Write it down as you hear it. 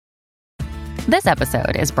This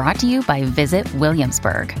episode is brought to you by Visit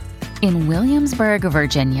Williamsburg. In Williamsburg,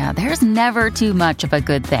 Virginia, there's never too much of a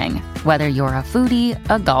good thing. Whether you're a foodie,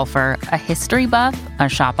 a golfer, a history buff, a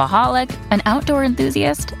shopaholic, an outdoor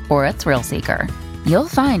enthusiast, or a thrill seeker, you'll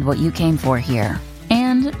find what you came for here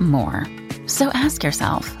and more. So ask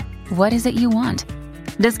yourself, what is it you want?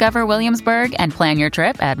 Discover Williamsburg and plan your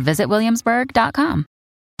trip at visitwilliamsburg.com.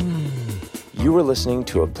 You were listening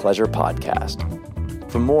to a Pleasure podcast.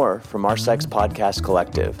 For more from our Sex Podcast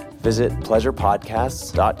Collective, visit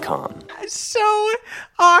pleasurepodcasts.com. So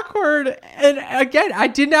awkward. And again, I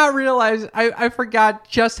did not realize, I forgot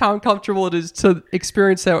just how uncomfortable it is to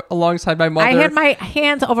experience that alongside my mother. I had my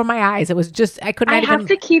hands over my eyes. It was just, I couldn't I have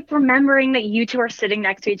to keep remembering that you two are sitting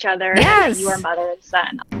next to each other. Yes. You are mother and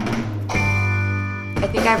son. I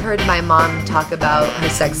think I've heard my mom talk about her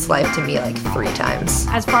sex life to me like 3 times.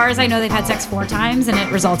 As far as I know, they've had sex 4 times and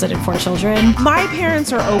it resulted in 4 children. My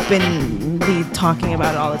parents are openly talking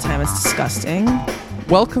about it all the time. It's disgusting.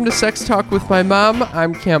 Welcome to Sex Talk with my mom.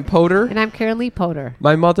 I'm Cam Potter. And I'm Karen Lee Potter.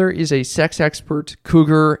 My mother is a sex expert,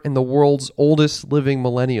 cougar, and the world's oldest living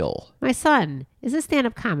millennial. My son is a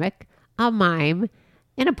stand-up comic, a mime,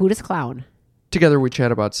 and a Buddhist clown. Together we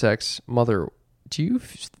chat about sex. Mother,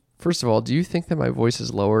 first of all, do you think that my voice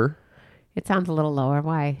is lower? It sounds a little lower.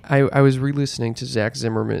 Why? I was re-listening to Zach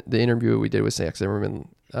Zimmerman, the interview we did with Zach Zimmerman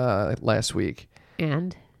last week.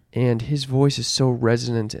 And his voice is so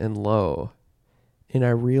resonant and low. And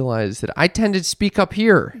I realized that I tend to speak up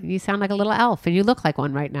here. You sound like a little elf, and you look like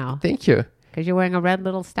one right now. Thank you. Because you're wearing a red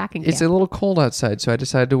little stocking cap. It's a little cold outside, so I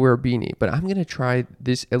decided to wear a beanie. But I'm going to try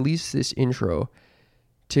this, at least this intro,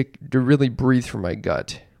 to really breathe from my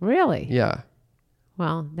gut. Really? Yeah.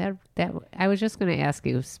 Well, that I was just going to ask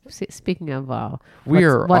you, speaking of we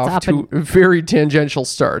are off to a very tangential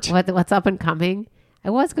start. What's up and coming? I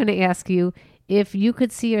was going to ask you if you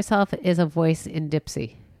could see yourself as a voice in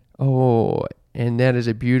Dipsea. Oh, and that is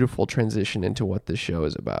a beautiful transition into what this show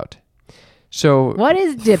is about. So, what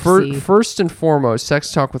is Dipsea? First and foremost,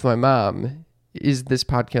 Sex Talk with my mom is this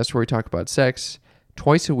podcast where we talk about sex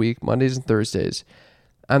twice a week, Mondays and Thursdays.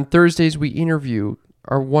 On Thursdays, we interview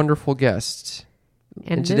our wonderful guests.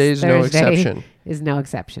 And today's no exception. Is no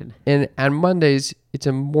exception. And on Mondays, it's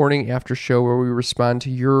a morning after show where we respond to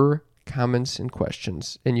your comments and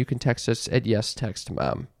questions. And you can text us at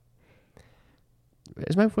YesTextMom.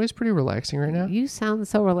 Is my voice pretty relaxing right now? You sound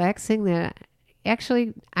so relaxing that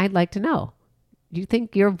actually I'd like to know. Do you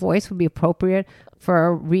think your voice would be appropriate for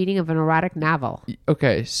a reading of an erotic novel?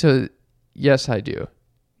 Okay, so yes, I do.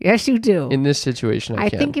 Yes, you do. In this situation, I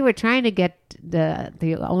can. think you were trying to get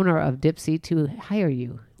the owner of Dipsea to hire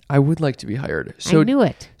you. I would like to be hired. So, I knew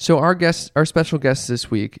it. So our special guest this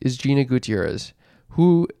week is Gina Gutierrez,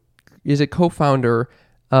 who is a co-founder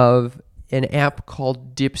of an app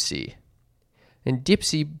called Dipsea. And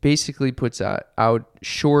Dipsea basically puts out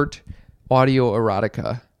short audio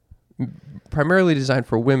erotica, primarily designed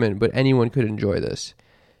for women, but anyone could enjoy this.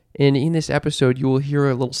 And in this episode, you will hear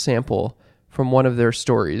a little sample from one of their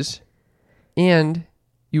stories, and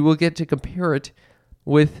you will get to compare it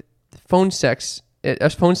with a phone sex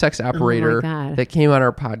operator that came on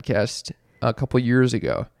our podcast a couple years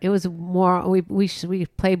ago. It was more we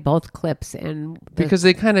played both clips, and because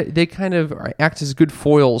they kind of act as good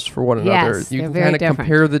foils for one another. Yes, You can kind of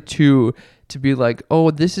compare the two to be like,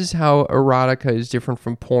 oh, this is how erotica is different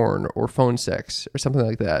from porn or phone sex or something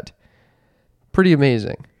like that. Pretty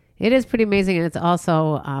amazing. It is pretty amazing, and it's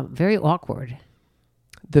also very awkward.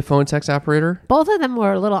 The phone sex operator? Both of them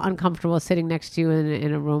were a little uncomfortable sitting next to you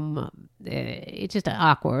in a room. It's just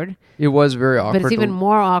awkward. It was very awkward. But it's even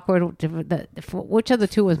more awkward. Which of the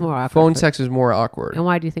two was more awkward? Phone sex was more awkward. And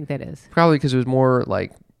why do you think that is? Probably because it was more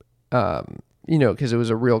like, because it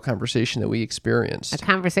was a real conversation that we experienced. A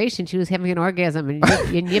conversation. She was having an orgasm and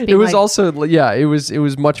yipping. It was also, it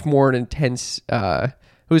was much more an intense...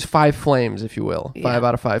 It was 5 flames, if you will. 5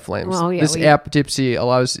 out of 5 flames. Well, yeah, this app, Dipsea,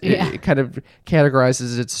 allows it kind of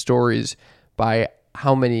categorizes its stories by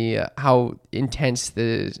how intense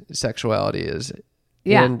the sexuality is.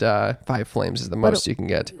 Yeah. And 5 flames is the most you can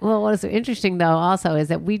get. Well, what is interesting, though, also, is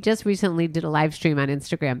that we just recently did a live stream on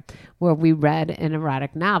Instagram where we read an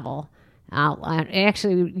erotic novel.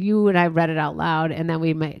 Actually, you and I read it out loud, and then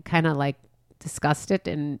we kind of discussed it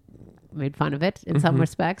and made fun of it in some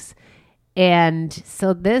respects. And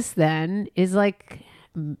so this then is I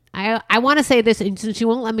want to say this, and since you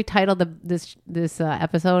won't let me title this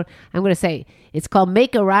episode, I'm going to say it's called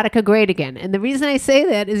Make Erotica Great Again. And the reason I say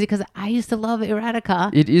that is because I used to love erotica.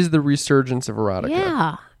 It is the resurgence of erotica.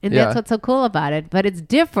 Yeah. And that's what's so cool about it. But it's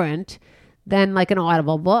different than an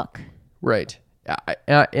Audible book. Right.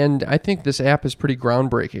 And I think this app is pretty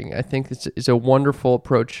groundbreaking. I think it's a wonderful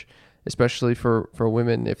approach, especially for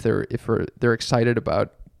women if they're excited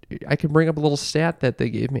about. I can bring up a little stat that they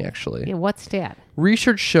gave me actually. Yeah, what stat?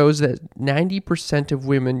 Research shows that 90% of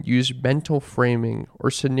women use mental framing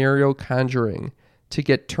or scenario conjuring to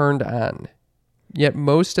get turned on. Yet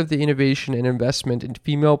most of the innovation and investment in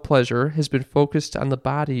female pleasure has been focused on the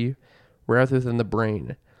body rather than the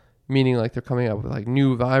brain. Meaning like they're coming up with like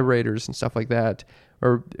new vibrators and stuff like that.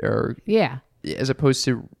 Or Yeah. as opposed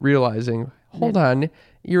to realizing, hold on,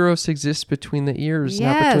 Eros exists between the ears,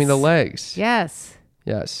 not between the legs. Yes.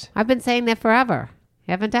 Yes. I've been saying that forever,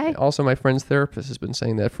 haven't I? Also, my friend's therapist has been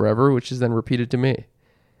saying that forever, which is then repeated to me.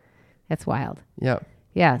 That's wild. Yeah.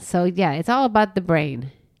 Yeah. So yeah, it's all about the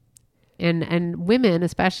brain. And women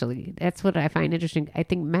especially. That's what I find interesting. I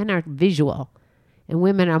think men are visual and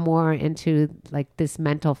women are more into like this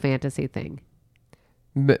mental fantasy thing.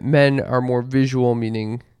 Men are more visual,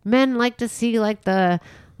 meaning... Men like to see like the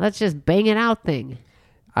let's just bang it out thing.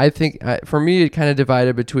 I think for me it kind of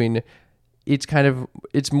divided between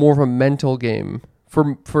it's more of a mental game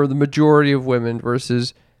for the majority of women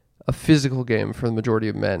versus a physical game for the majority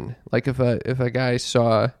of men. Like if a guy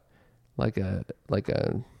saw like a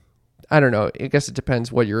I don't know, I guess it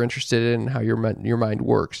depends what you're interested in and how your mind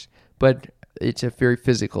works, but it's a very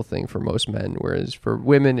physical thing for most men, whereas for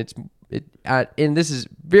women and this is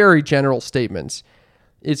very general statements.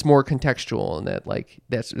 It's more contextual, and that like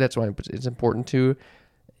that's why it's important to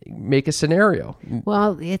make a scenario.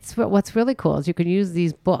 Well, what's really cool is you can use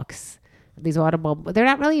these books, these Audible. They're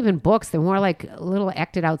not really even books; they're more like little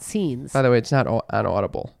acted out scenes. By the way, it's not on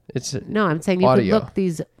Audible. It's no, I'm saying you audio.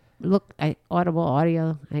 could Audible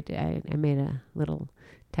audio. I made a little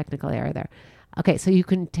technical error there. Okay, so you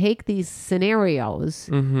can take these scenarios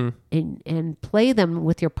and play them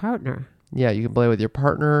with your partner. Yeah, you can play with your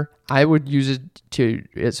partner. I would use it to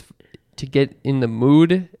get in the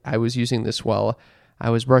mood. I was using this while I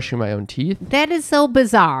was brushing my own teeth. That is so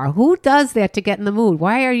bizarre. Who does that to get in the mood?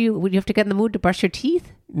 Would you have to get in the mood to brush your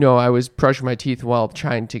teeth? No, I was brushing my teeth while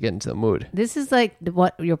trying to get into the mood. This is like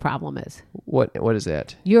what your problem is. What is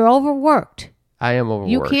that? You're overworked. I am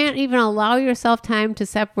overworked. You can't even allow yourself time to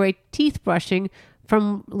separate teeth brushing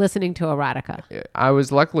from listening to erotica. I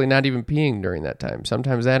was luckily not even peeing during that time.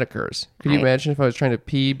 Sometimes that occurs. Could you imagine if I was trying to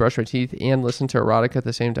pee, brush my teeth, and listen to erotica at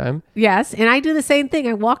the same time? Yes, and I do the same thing.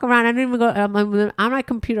 I walk around. I don't even go I'm on my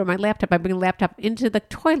computer, my laptop. I bring the laptop into the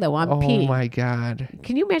toilet while I'm peeing. Oh my God.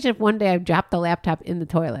 Can you imagine if one day I dropped the laptop in the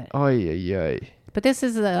toilet? Oy. But this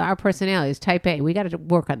is our personalities, type A. We got to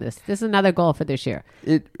work on this. This is another goal for this year.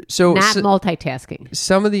 Not multitasking.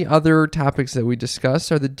 Some of the other topics that we discuss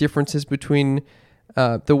are the differences between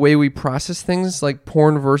the way we process things, like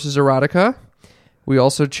porn versus erotica. We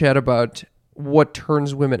also chat about what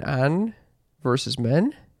turns women on versus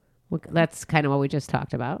men. That's kind of what we just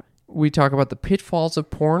talked about. We talk about the pitfalls of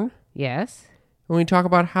porn. Yes. And we talk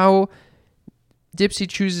about how Dipsea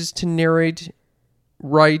chooses to narrate,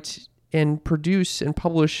 write, and produce and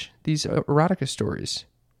publish these erotica stories,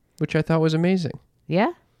 which I thought was amazing.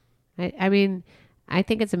 Yeah. I mean, I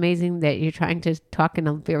think it's amazing that you're trying to talk in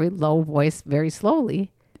a very low voice, very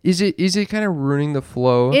slowly. Is it kind of ruining the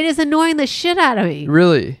flow? It is annoying the shit out of me.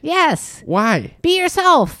 Really? Yes. Why? Be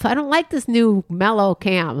yourself. I don't like this new mellow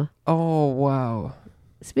cam. Oh, wow.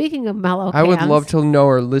 Speaking of mellow cams, I would love to know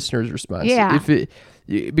our listeners' response. Yeah.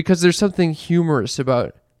 Because there's something humorous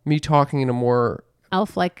about me talking in a more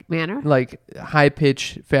elf-like manner, like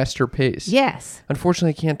high-pitch, faster pace. Yes.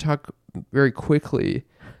 Unfortunately, I can't talk very quickly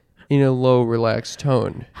in a low, relaxed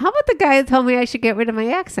tone. How about the guy that told me I should get rid of my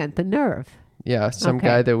accent, the nerve? Yeah, some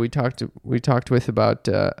guy that we talked with about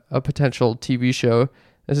a potential TV show.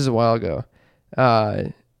 This is a while ago.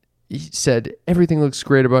 He said, everything looks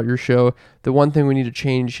great about your show. The one thing we need to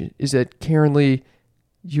change is that, Karen Lee,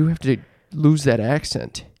 you have to lose that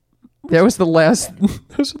accent. That was the last.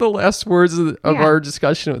 Those were the last words of our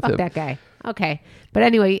discussion with him. That guy. Okay, but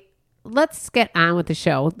anyway, let's get on with the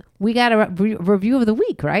show. We got a review of the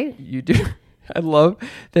week, right? You do. I love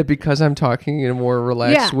that because I'm talking in a more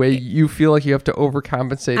relaxed way. You feel like you have to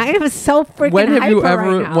overcompensate. I am so freaking hyper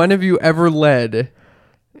right now. When have you ever led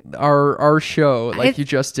our show like you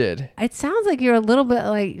just did? It sounds like you're a little bit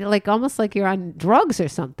like almost like you're on drugs or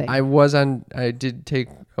something. I did take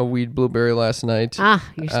a weed blueberry last night.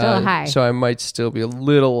 You're still high. So I might still be a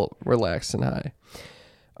little relaxed and high.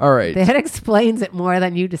 All right. That explains it more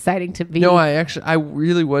than you deciding to be. No, I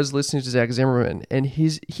really was listening to Zach Zimmerman, and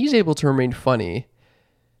he's able to remain funny.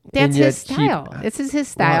 That's his style. This is his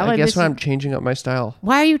style. Well, I guess I'm changing up my style.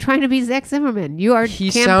 Why are you trying to be Zach Zimmerman? You are He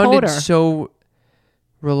Cam sounded Potter. so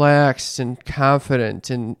relaxed and confident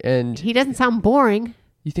and He doesn't sound boring.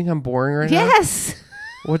 you think I'm boring right now? Yes.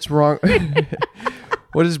 What's wrong?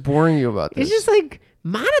 What is boring you about this? It's just like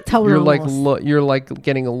monotone. you're like almost. you're like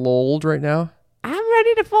getting lulled right now. I'm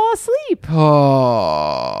ready to fall asleep.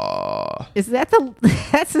 Oh, Is that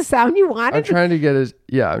that's the sound you wanted? I'm trying to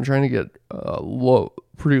get low,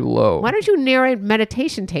 pretty low. Why don't you narrate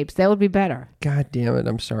meditation tapes? That would be better. God damn it!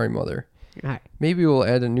 I'm sorry, mother. All right. Maybe we'll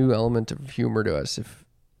add a new element of humor to us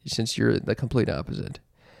since you're the complete opposite.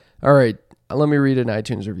 All right, let me read an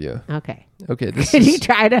iTunes review. Okay. Okay, this Can you is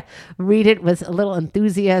try to read it with a little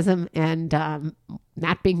enthusiasm and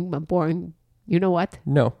not being boring? You know what?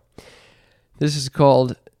 no. This is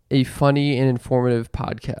called a funny and informative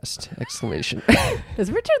podcast! Exclamation.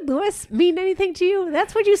 Does Richard Lewis mean anything to you?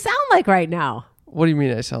 That's what you sound like right now. What do you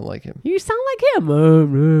mean I sound like him? You sound like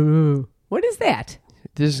him. What is that?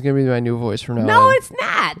 This is gonna be my new voice from now No, on. it's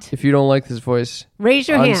not. If you don't like this voice, Raise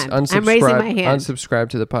your hand. I'm raising my hand. Unsubscribe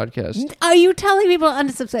to the podcast. Are you telling people to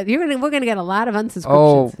unsubscribe? We're gonna get a lot of unsubscriptions.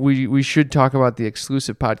 Oh, we should talk about the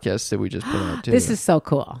exclusive podcast that we just put out too. This is so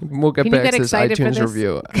cool. We'll get Can you back get to this excited for iTunes this?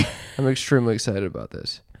 review. I'm extremely excited about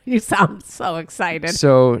this. You sound so excited.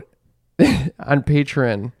 So on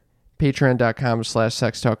Patreon,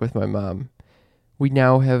 patreon.com/sex talk with my mom, we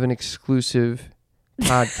now have an exclusive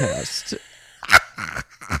podcast.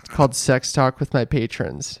 It's called Sex Talk with My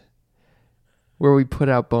Patrons, where we put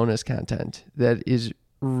out bonus content that is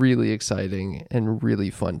really exciting and really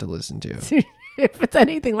fun to listen to. If it's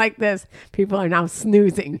anything like this, people are now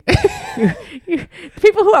snoozing.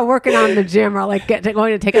 People who are working out in the gym are like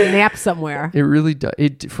going to take a nap somewhere. It really does.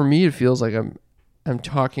 For me, it feels like I'm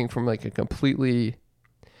talking from like a completely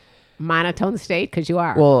Monotone state, because you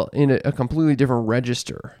are. well in a completely different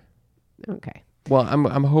register. Okay. Well,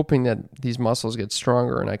 I'm hoping that these muscles get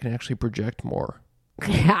stronger and I can actually project more.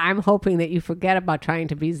 I'm hoping that you forget about trying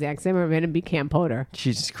to be Zach Zimmerman and be Cam Potter.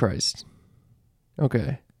 Jesus Christ.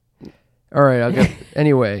 Okay. All right.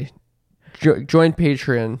 Anyway. Join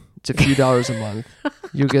Patreon. It's a few dollars a month.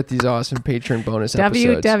 You'll get these awesome Patreon bonus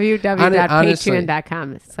episodes.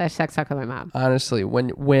 www.patreon.com/sex talk with my mom. Honestly,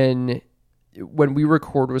 when we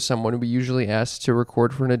record with someone, we usually ask to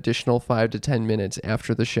record for an additional 5 to 10 minutes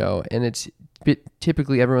after the show, and it's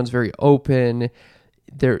typically everyone's very open.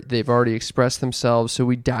 They've already expressed themselves, so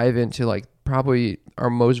we dive into like probably our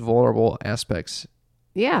most vulnerable aspects.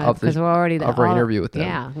 Yeah, because we're already of our interview with them.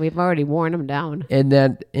 Yeah, we've already worn them down.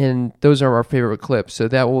 And those are our favorite clips. So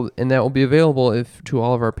that will be available to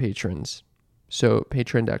all of our patrons. So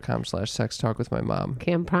patreon.com/sex talk with my mom.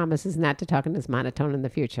 Cam promises not to talk in this monotone in the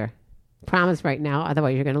future. Promise right now,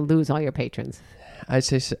 otherwise you're going to lose all your patrons. I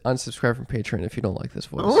say unsubscribe from Patreon if you don't like this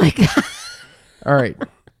voice. Oh my God. All right.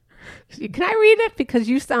 Can I read it? Because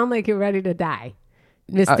you sound like you're ready to die.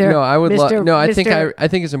 Mr. No, I would love. No, I think Mr.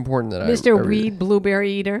 it's important that Mr. I read Weed it.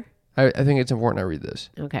 Blueberry Eater. I think it's important I read this.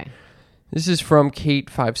 Okay. This is from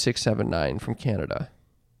Kate5679 from Canada.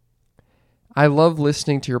 I love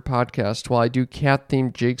listening to your podcast while I do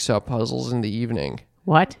cat-themed jigsaw puzzles in the evening.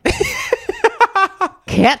 What?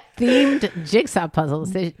 Cat-themed jigsaw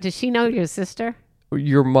puzzles. Does she know your sister?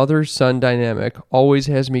 Your mother-son dynamic always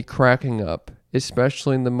has me cracking up,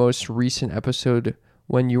 especially in the most recent episode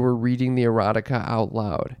when you were reading the erotica out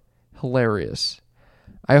loud. Hilarious.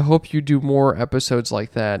 I hope you do more episodes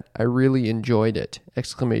like that. I really enjoyed it!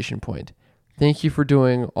 Exclamation point. Thank you for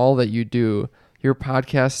doing all that you do. Your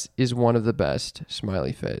podcast is one of the best.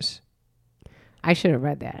 Smiley face. I should have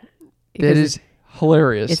read that. That is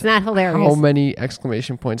hilarious. It's not hilarious. How many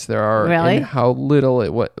exclamation points there are. Really? And how little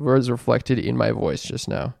it was reflected in my voice just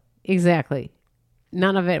now. Exactly.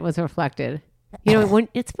 None of it was reflected. You know, when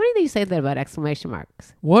it's funny that you say that about exclamation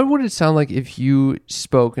marks. What would it sound like if you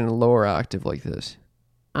spoke in a lower octave like this?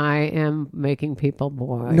 I am making people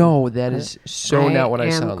bored. No, that is so not what I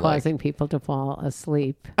sound am like. causing people to fall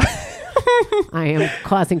asleep. I am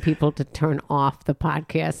causing people to turn off the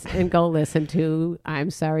podcast and go listen to I'm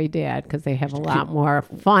Sorry Dad, because they have a lot more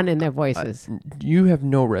fun in their voices. You have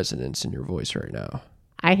no resonance in your voice right now.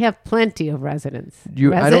 I have plenty of resonance.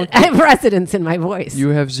 I have resonance in my voice. You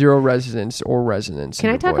have zero resonance or resonance. Can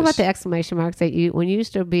in I your talk voice. about the exclamation marks that when you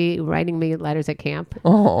used to be writing me letters at camp?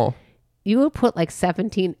 Oh. You would put like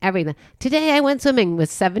 17 everything. Today I went swimming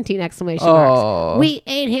with 17 exclamation Oh. marks. We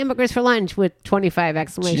ate hamburgers for lunch with 25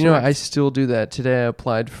 exclamation marks. I still do that. Today I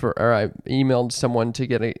emailed someone to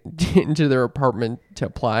get into their apartment to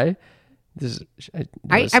apply.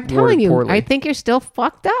 I'm telling you, poorly. I think you're still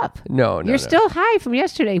fucked up. No. You're still high from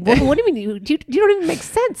yesterday. What do you mean? You don't even make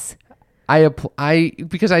sense.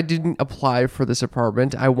 Because I didn't apply for this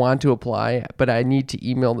apartment. I want to apply, but I need to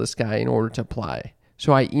email this guy in order to apply.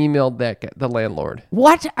 So I emailed the landlord.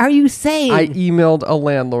 What are you saying? I emailed a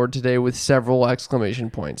landlord today with several exclamation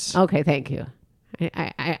points. Okay, thank you.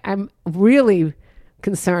 I'm really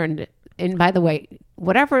concerned. And by the way,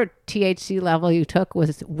 whatever THC level you took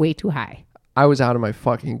was way too high. I was out of my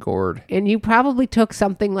fucking gourd. And you probably took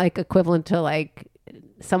something like equivalent to like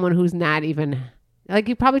someone who's not even, like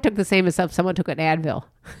you probably took the same as if someone took an Advil.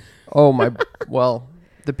 Oh my, well,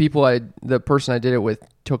 the person I did it with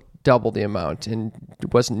took double the amount and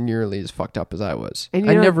wasn't nearly as fucked up as I was. And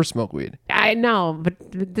I never smoke weed. I know, but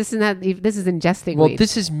this is ingesting Well, weed.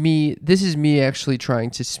 this is me actually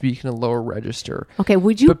trying to speak in a lower register. Okay,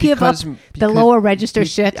 would you But give up the lower register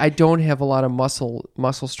shit? I don't have a lot of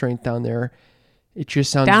muscle strength down there. It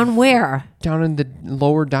just sounds Down where? Down in the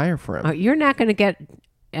lower diaphragm. Oh, you're not going to get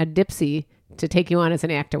a Dipsy to take you on as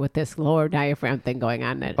an actor with this lower diaphragm thing going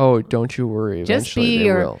on. Oh, don't you worry. Just Eventually be they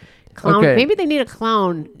your will. clown. Okay. Maybe they need a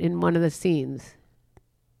clown in one of the scenes.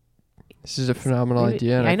 This is a phenomenal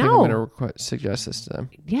idea, and I I think know. I'm going to suggest this to them.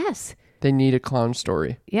 Yes. They need a clown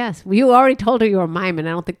story. Yes. Well, you already told her you were a mime, and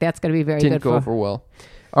I don't think that's going to be very Didn't good go for over well.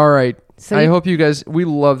 All right. So I you- hope you guys, we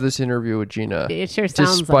love this interview with Gina. It sure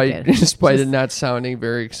sounds like it. Despite it not sounding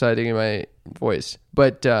very exciting in my voice.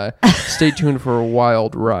 But stay tuned for a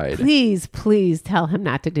wild ride. Please tell him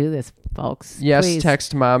not to do this, folks. Yes, Please.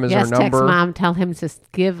 text mom is Yes, our number. text mom. Tell him to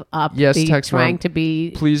give up. Yes, the text trying mom. to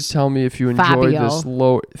be. Please tell me if you enjoy Fabio. this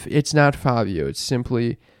low. It's not Fabio. It's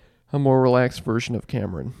simply a more relaxed version of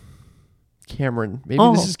Cameron. Maybe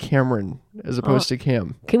this is Cameron as opposed to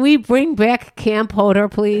Cam. Can we bring back Cam Potter,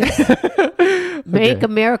 please? Make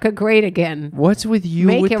America great again. What's with you?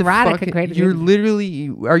 Make with the erotica fucking, great You're again.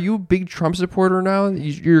 literally. Are you a big Trump supporter now?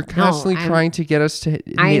 You're constantly I'm- trying to get us to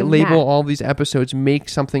I'm label not. all these episodes. Make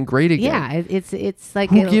something great again. Yeah, it's like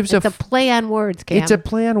Who gives it's a a play on words, Cam. It's a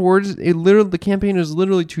play on words. The campaign was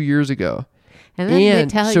literally 2 years ago. And then they And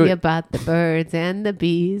tell so- you about the birds and the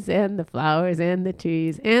bees and the flowers and the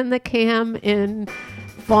trees and the Cam in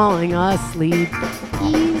falling asleep.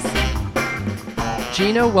 Ease.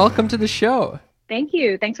 Gina, welcome to the show. Thank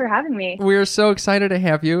you. Thanks for having me. We're so excited to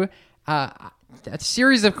have you. A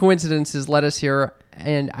series of coincidences led us here,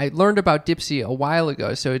 and I learned about Dipsy a while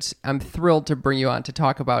ago, so I'm thrilled to bring you on to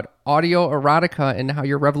talk about audio erotica and how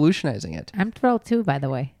you're revolutionizing it. I'm thrilled too, by the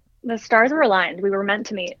way. The stars were aligned. We were meant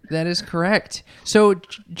to meet. That is correct. So,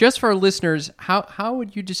 just for our listeners, how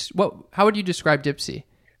would you describe Dipsy?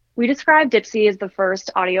 We describe Dipsy as the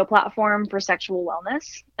first audio platform for sexual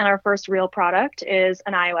wellness, and our first real product is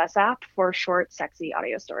an iOS app for short, sexy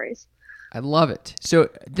audio stories. I love it. So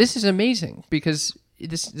this is amazing because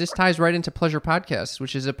this ties right into Pleasure Podcasts,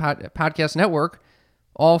 which is a podcast network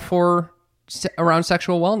all for around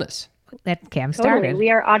sexual wellness. That Cam Totally. started. We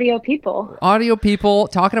are audio people. Audio people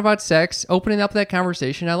talking about sex, opening up that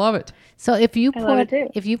conversation. I love it. So if you love it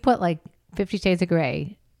too. put like 50 Shades of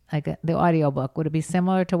Grey, like the audiobook, would it be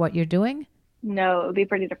similar to what you're doing? No, it would be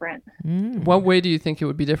pretty different. What way do you think it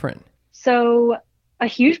would be different? So a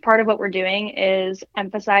huge part of what we're doing is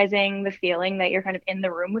emphasizing the feeling that you're kind of in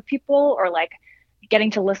the room with people, or like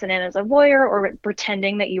getting to listen in as a voyeur, or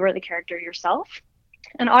pretending that you are the character yourself.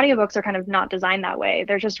 And audiobooks are kind of not designed that way.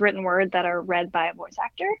 They're just written word that are read by a voice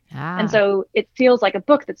actor. And so it feels like a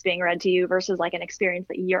book that's being read to you versus like an experience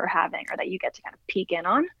that you're having or that you get to kind of peek in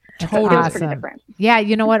on. Totally. It feels pretty different. Yeah,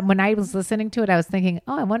 you know what? When I was listening to it, I was thinking,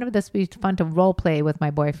 I wonder if this would be fun to role play with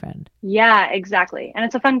my boyfriend. Yeah, exactly. And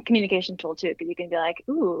it's a fun communication tool too, because you can be like,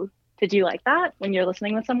 ooh, did you like that when you're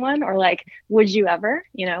listening with someone? Or like, would you ever,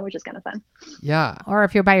 which is kind of fun. Yeah. Or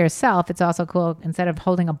if you're by yourself, it's also cool. Instead of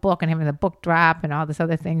holding a book and having the book drop and all this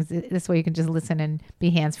other things, this way you can just listen and be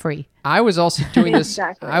hands-free. I was also doing this.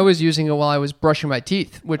 Exactly. I was using it while I was brushing my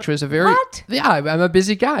teeth, which was a very... What? Yeah, I'm a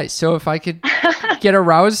busy guy. So if I could get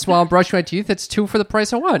aroused while I'm brushing my teeth, it's 2 for the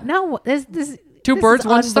price of 1. No, this Two this birds, is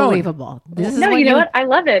one stone. unbelievable. This is No, when you know what? I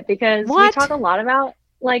love it because we What? talk a lot about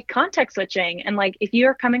like context switching, and like if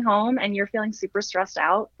you're coming home and you're feeling super stressed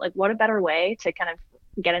out, like what a better way to kind of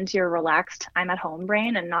get into your relaxed I'm at home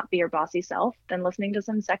brain and not be your bossy self than listening to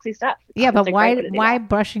some sexy stuff. Yeah, It's but a great why way to do why that.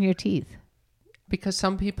 brushing your teeth? Because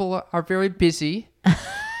some people are very busy.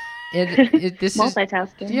 And this is...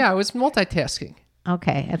 Multitasking. Yeah, it was multitasking.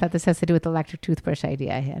 Okay, I thought this has to do with the electric toothbrush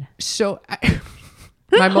idea I had. So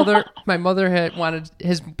my mother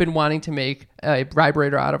has been wanting to make a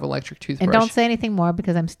vibrator out of electric toothbrush. And don't say anything more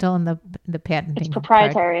because I'm still in the patenting. It's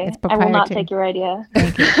proprietary. part. It's I will not proprietary. take your idea.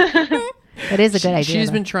 It is a good idea. She's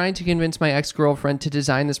though. been trying to convince my ex-girlfriend to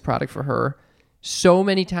design this product for her so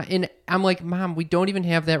many times. And I'm like, Mom, we don't even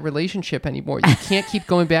have that relationship anymore. You can't keep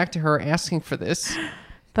going back to her asking for this.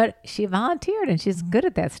 But she volunteered and she's good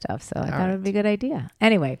at that stuff. So I thought it would be a good idea.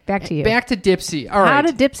 Anyway, back to you. Back to Dipsy. All right. How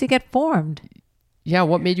did Dipsy get formed? Yeah,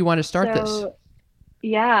 what made you want to start this?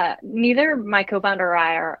 Yeah, neither my co-founder or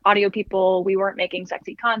I are audio people. We weren't making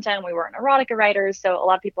sexy content. We weren't erotica writers. So a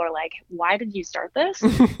lot of people are like, why did you start this?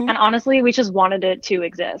 And honestly, we just wanted it to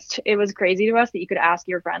exist. It was crazy to us that you could ask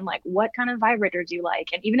your friend, like, what kind of vibrator do you like?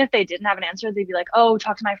 And even if they didn't have an answer, they'd be like, oh,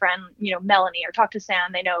 talk to my friend, Melanie, or talk to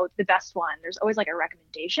Sam. They know the best one. There's always like a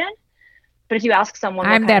recommendation. But if you ask someone,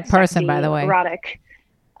 I'm that person, by the way. Erotic,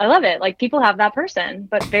 I love it. Like, people have that person,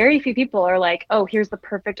 but very few people are like, oh, here's the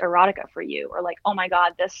perfect erotica for you. Or like, oh my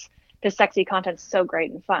God, this sexy content's so great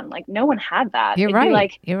and fun. Like, no one had that. You're It'd right. be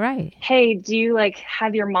like, you're right. hey, do you like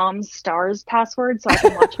have your mom's Stars password so I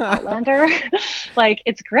can watch Outlander? Like,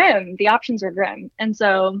 it's grim. The options are grim. And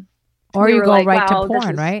so, Or we you were go like, right wow, to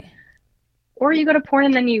porn, right? Or you go to porn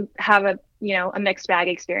and then you have a mixed bag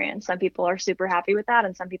experience. Some people are super happy with that.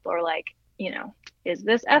 And some people are like, is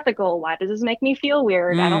this ethical? Why does this make me feel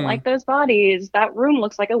weird? I don't like those bodies. That room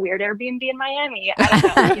looks like a weird Airbnb in Miami.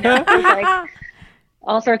 I don't know. There's like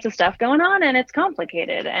all sorts of stuff going on, and it's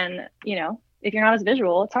complicated. And, if you're not as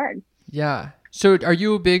visual, it's hard. Yeah. So are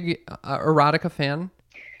you a big erotica fan?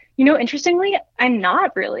 Interestingly, I'm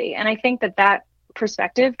not really. And I think that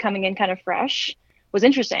perspective coming in kind of fresh was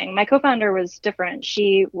interesting. My co-founder was different.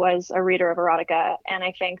 She was a reader of erotica. And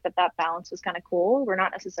I think that balance was kind of cool. We're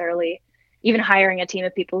not necessarily even hiring a team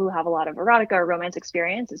of people who have a lot of erotica or romance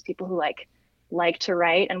experience, is people who like to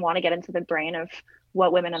write and want to get into the brain of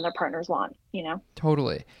what women and their partners want,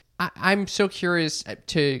 Totally. I'm so curious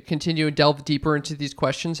to continue and delve deeper into these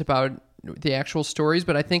questions about the actual stories,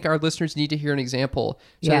 but I think our listeners need to hear an example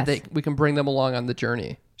so that we can bring them along on the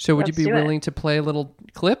journey. So would you be willing to play a little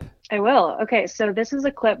clip? I will. Okay, so this is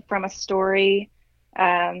a clip from a story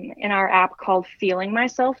in our app called Feeling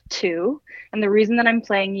Myself 2. And the reason that I'm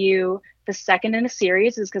playing you the second in a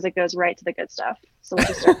series is because it goes right to the good stuff. So we'll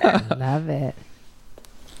just start there. Love it.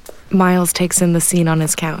 Miles takes in the scene on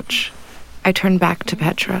his couch. I turn back to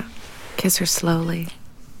Petra, kiss her slowly,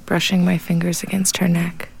 brushing my fingers against her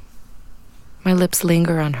neck. My lips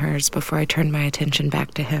linger on hers before I turn my attention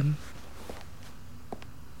back to him.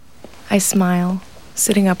 I smile,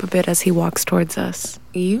 sitting up a bit as he walks towards us.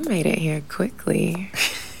 You made it here quickly.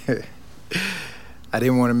 I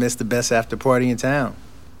didn't want to miss the best after party in town.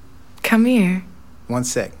 Come here. One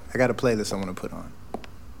sec. I got a playlist I want to put on.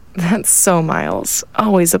 That's so Miles.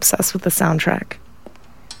 Always obsessed with the soundtrack.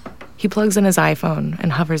 He plugs in his iPhone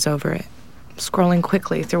and hovers over it, scrolling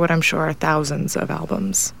quickly through what I'm sure are thousands of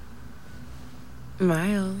albums.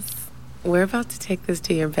 Miles, we're about to take this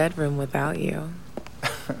to your bedroom without you.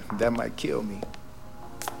 That might kill me.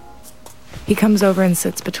 He comes over and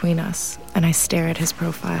sits between us, and I stare at his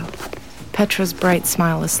profile. Petra's bright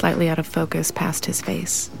smile is slightly out of focus past his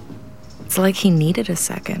face. It's like he needed a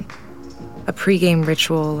second. A pregame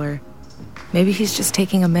ritual, or maybe he's just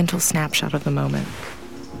taking a mental snapshot of the moment.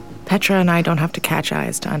 Petra and I don't have to catch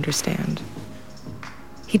eyes to understand.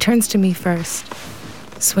 He turns to me first,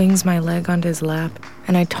 swings my leg onto his lap,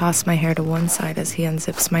 and I toss my hair to one side as he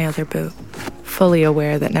unzips my other boot, fully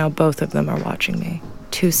aware that now both of them are watching me.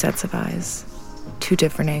 Two sets of eyes, two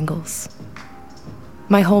different angles.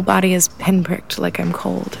 My whole body is pinpricked like I'm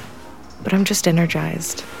cold, but I'm just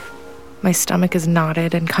energized. My stomach is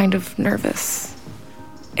knotted and kind of nervous.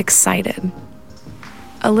 Excited.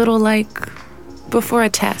 A little like before a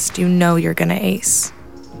test you know you're gonna ace.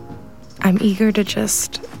 I'm eager to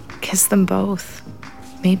just kiss them both,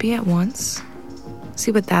 maybe at once.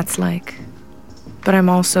 See what that's like. But I'm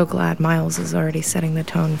also glad Miles is already setting the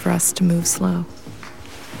tone for us to move slow.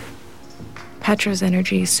 Petra's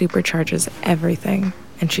energy supercharges everything,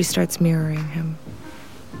 and she starts mirroring him.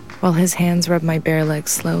 While his hands rub my bare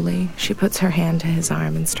legs slowly, she puts her hand to his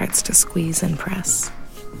arm and starts to squeeze and press.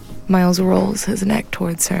 Miles rolls his neck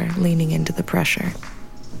towards her, leaning into the pressure.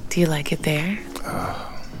 Do you like it there?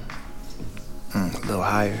 A little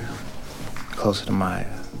higher, closer to my,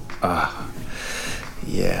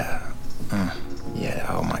 yeah. Yeah,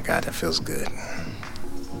 oh my God, that feels good.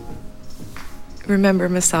 Remember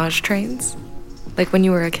massage trains? Like when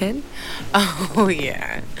you were a kid? Oh,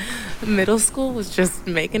 yeah. Middle school was just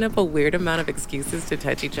making up a weird amount of excuses to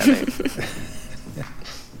touch each other.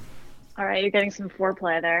 All right, you're getting some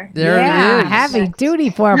foreplay there. There it is. Heavy duty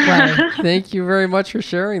foreplay. Thank you very much for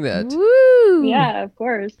sharing that. Woo! Yeah, of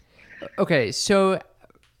course. Okay, so,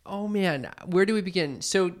 oh man, where do we begin?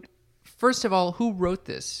 So, first of all, who wrote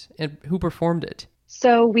this and who performed it?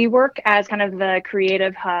 So we work as kind of the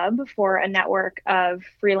creative hub for a network of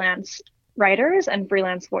freelance writers and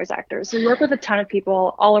freelance voice actors. So we work with a ton of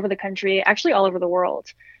people all over the country, actually all over the world.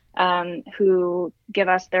 who give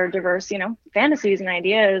us their diverse, fantasies and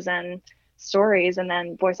ideas and stories, and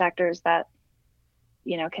then voice actors that,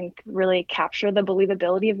 can really capture the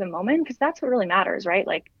believability of the moment, because that's what really matters, right?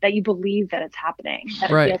 Like that you believe that it's happening, that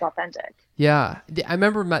it feels authentic. Yeah. I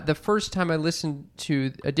remember the first time I listened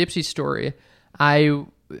to a Dipsea story,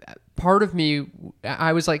 part of me,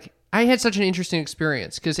 I was like, I had such an interesting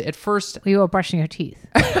experience because at first you were brushing your teeth.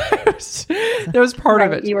 That was part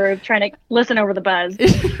of it. You were trying to listen over the buzz.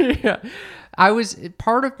 Yeah.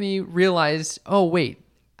 Part of me realized, oh wait,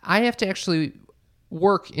 I have to actually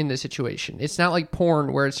work in this situation. It's not like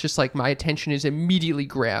porn where it's just like my attention is immediately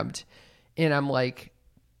grabbed and I'm like,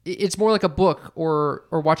 it's more like a book or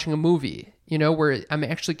watching a movie, where I'm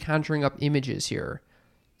actually conjuring up images here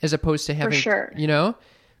as opposed to having, For sure.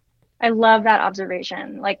 I love that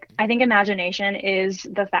observation. Like, I think imagination is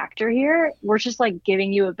the factor here. We're just like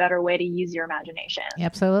giving you a better way to use your imagination.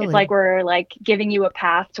 Absolutely. It's like we're like giving you a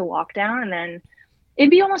path to walk down, and then it'd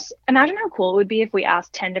be almost, imagine how cool it would be if we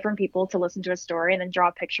asked 10 different people to listen to a story and then draw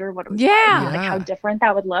a picture of what it was like how different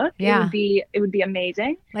that would look. Yeah. It would be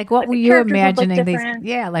amazing. Like what were you imagining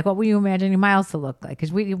like what were you imagining Miles to look like?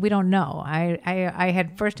 Because we don't know. I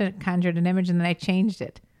had first conjured an image and then I changed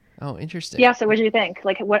it. Oh, interesting. Yeah, so what did you think?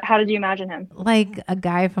 Like how did you imagine him? Like a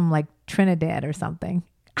guy from like Trinidad or something.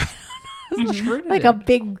 Trinidad. Like a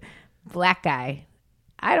big black guy.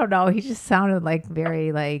 I don't know. He just sounded like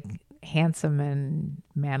very like handsome and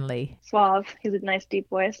manly. Suave. He's a nice deep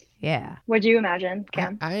voice. Yeah. What'd you imagine,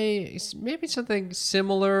 Cam? I maybe something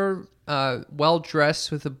similar, well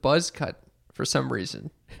dressed with a buzz cut for some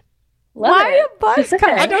reason. Why a buzz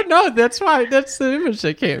cut? I don't know. That's the image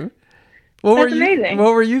that came. That's amazing.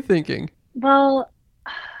 What were you thinking? Well,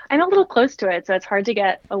 I'm a little close to it, so it's hard to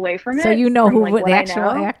get away from it. So you know who like, the actual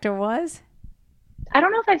actor was? I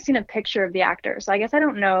don't know if I've seen a picture of the actor, so I guess I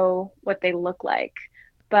don't know what they look like.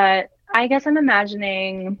 But I guess I'm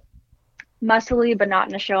imagining muscly, but not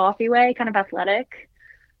in a show-offy way, kind of athletic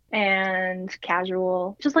and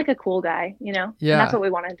casual, just like a cool guy, Yeah. And that's what we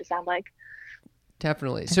wanted to sound like.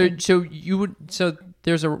 Definitely. So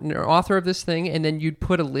there's an author of this thing, and then you'd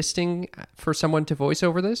put a listing for someone to voice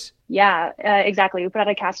over this? Yeah, exactly. We put out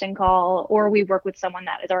a casting call, or we work with someone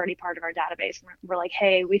that is already part of our database. We're like,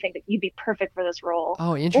 hey, we think that you'd be perfect for this role.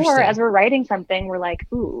 Oh, interesting. Or as we're writing something, we're like,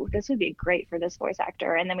 ooh, this would be great for this voice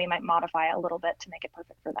actor. And then we might modify it a little bit to make it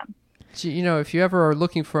perfect for them. So, if you ever are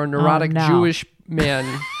looking for a neurotic Jewish man,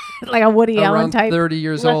 like a Woody Allen around type, 30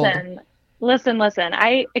 years old. Listen.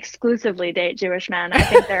 I exclusively date Jewish men. I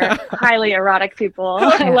think they're highly erotic people.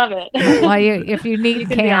 I love it. Well, if you need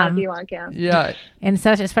Cam, if you want Cam. Yeah. And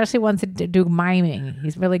especially ones that do miming.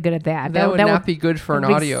 He's really good at that. That would not be good for an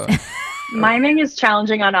audio. Miming is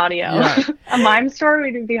challenging on audio. Yeah. A mime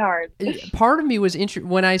story would be hard. Part of me was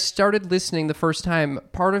when I started listening the first time,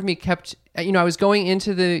 part of me kept, I was going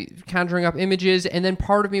into the conjuring up images, and then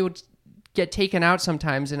part of me would get taken out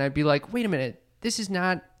sometimes, and I'd be like, wait a minute, this is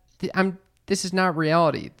not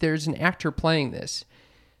reality. There's an actor playing this.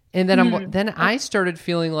 And then I started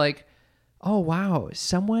feeling like, oh wow,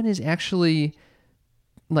 someone is actually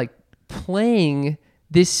like playing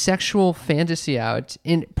this sexual fantasy out.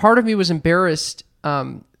 And part of me was embarrassed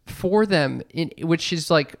for them, which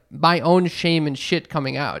is like my own shame and shit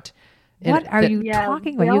coming out. What are you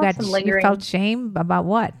talking about? You felt shame about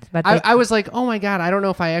what? I was like, oh my God, I don't know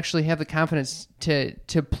if I actually have the confidence to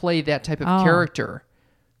play that type of character.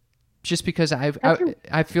 Just because I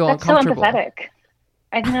feel uncomfortable. So empathetic.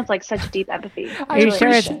 I think that's like such deep empathy. Are you sure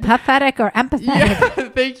it's pathetic or empathetic? Yeah,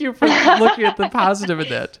 thank you for looking at the positive in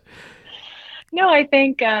that. No, I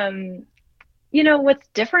think, what's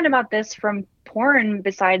different about this from porn,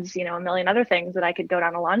 besides, a million other things that I could go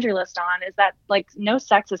down a laundry list on, is that like no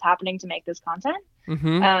sex is happening to make this content.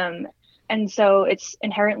 Mm-hmm. And so it's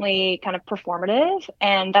inherently kind of performative,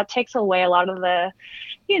 and that takes away a lot of the,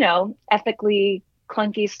 ethically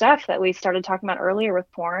clunky stuff that we started talking about earlier with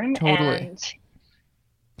porn. Totally. And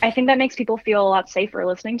I think that makes people feel a lot safer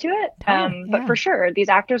listening to it. But for sure, these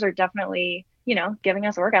actors are definitely, giving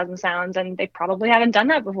us orgasm sounds, and they probably haven't done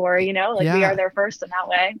that before, we are there first in that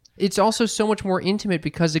way. It's also so much more intimate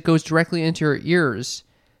because it goes directly into your ears,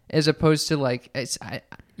 as opposed to like,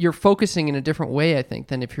 you're focusing in a different way, I think,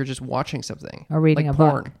 than if you're just watching something. Or reading like a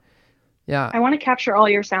porn. book. Yeah. I want to capture all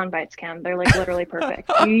your sound bites, Cam. They're like literally perfect.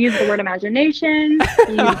 You use the word imagination.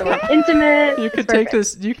 You use the word intimate. You could take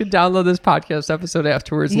this. You could download this podcast episode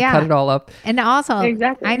afterwards and cut it all up. And also,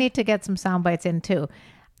 exactly. I need to get some sound bites in too.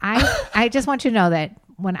 I just want you to know that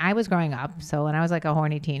when I was growing up, so when I was like a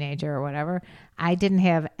horny teenager or whatever, I didn't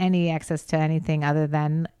have any access to anything other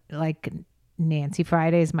than like Nancy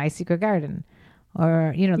Friday's My Secret Garden,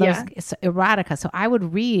 or, you know, those erotica. So I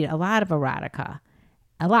would read a lot of erotica.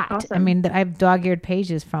 A lot. Awesome. I mean, I have dog-eared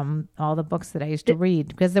pages from all the books that I used to read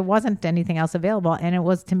because there wasn't anything else available. And it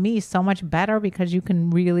was, to me, so much better because you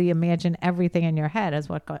can really imagine everything in your head as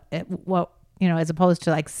what you know, as opposed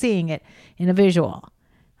to like seeing it in a visual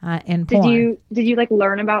in porn. Did you like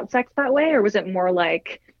learn about sex that way, or was it more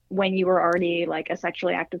like when you were already like a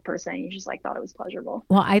sexually active person, you just like thought it was pleasurable?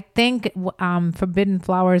 Well, I think Forbidden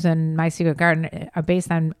Flowers and My Secret Garden are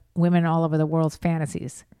based on women all over the world's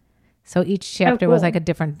fantasies. So each chapter was like a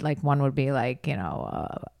different, like one would be like, you know,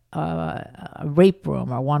 a rape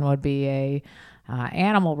room, or one would be a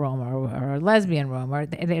animal room, or a lesbian room, or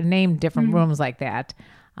they named different rooms like that,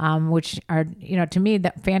 which are, you know, to me,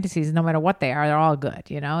 that fantasies, no matter what they are, they're all good,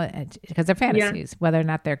 you know, because they're fantasies, whether or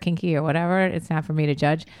not they're kinky or whatever. It's not for me to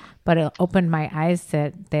judge, but it opened my eyes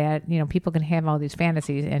to that, you know, people can have all these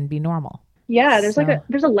fantasies and be normal. Yeah, there's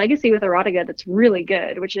there's a legacy with erotica that's really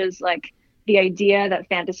good, which is like the idea that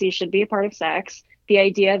fantasy should be a part of sex, the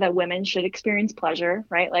idea that women should experience pleasure,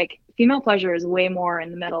 right? Like female pleasure is way more in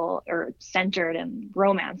the middle or centered in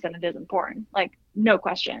romance than it is in porn, like no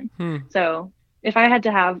question. So if I had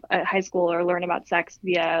to have a high school or learn about sex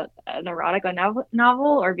via an erotica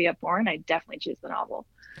novel or via porn, I'd definitely choose the novel.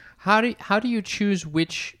 How do you choose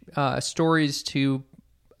which stories to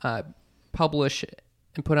publish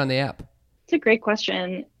and put on the app? It's a great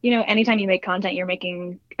question. You know, anytime you make content, you're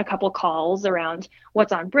making a couple calls around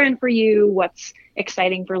what's on brand for you, what's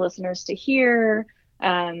exciting for listeners to hear,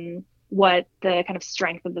 what the kind of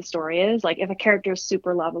strength of the story is. Like if a character is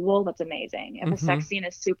super lovable, that's amazing. If a sex scene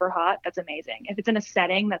is super hot, that's amazing. If it's in a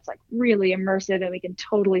setting that's like really immersive and we can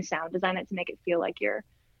totally sound design it to make it feel like you're,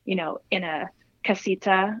 you know, in a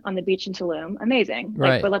casita on the beach in Tulum, amazing. Like,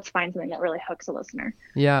 Right. But let's find something that really hooks a listener.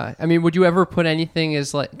 Yeah. I mean, would you ever put anything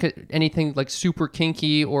like super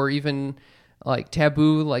kinky or even like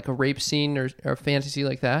taboo, like a rape scene or fantasy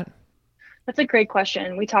like that? That's a great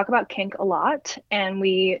question. We talk about kink a lot, and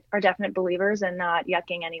we are definite believers in not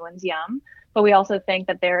yucking anyone's yum. But we also think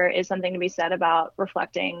that there is something to be said about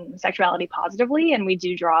reflecting sexuality positively, and we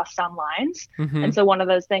do draw some lines. And so one of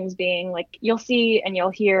those things being like, you'll see and you'll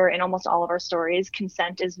hear in almost all of our stories,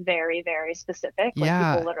 consent is very, very specific.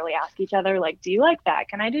 Like people literally ask each other, like, do you like that?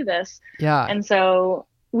 Can I do this? Yeah. And so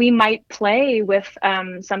we might play with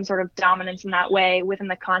some sort of dominance in that way within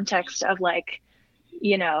the context of like,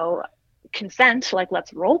 you know, consent, like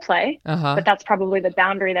let's role play, but that's probably the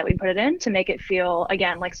boundary that we put it in to make it feel,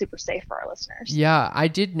 again, like super safe for our listeners. Yeah, I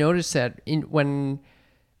did notice that when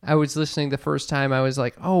I was listening the first time. I was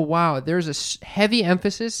like, oh wow, there's a heavy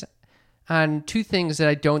emphasis on two things that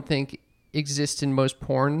I don't think exist in most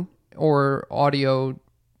porn or audio,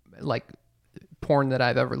 like porn that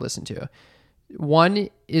I've ever listened to. One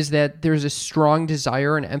is that there's a strong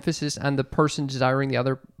desire and emphasis on the person desiring the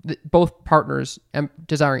other, both partners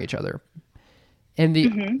desiring each other. And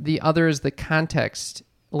the other is the context,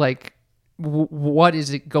 like what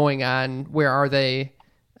is it going on? Where are they?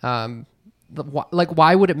 Like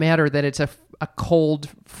why would it matter that it's a cold,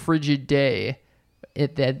 frigid day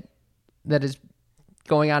that is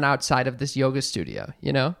going on outside of this yoga studio,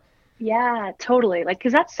 you know? Yeah, totally. Like,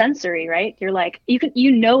 cause that's sensory, right? You're like,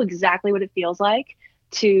 you know exactly what it feels like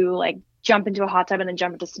to like jump into a hot tub and then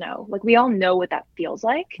jump into snow. Like we all know what that feels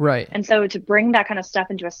like. Right. And so to bring that kind of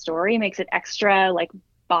stuff into a story makes it extra like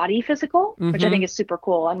body physical, which I think is super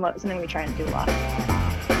cool and something we try and do a lot.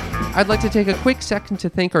 I'd like to take a quick second to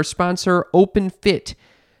thank our sponsor, OpenFit.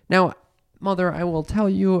 Now, Mother, I will tell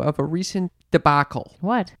you of a recent debacle.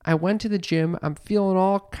 What? I went to the gym. I'm feeling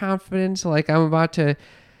all confident, like I'm about to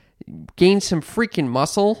gain some freaking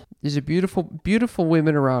muscle. There's a beautiful, beautiful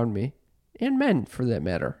women around me, and men for that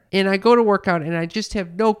matter. And I go to work out, and I just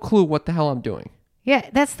have no clue what the hell I'm doing. Yeah,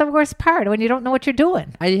 that's the worst part, when you don't know what you're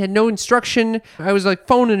doing. I had no instruction. I was like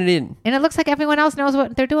phoning it in. And it looks like everyone else knows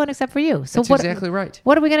what they're doing except for you. So That's exactly right.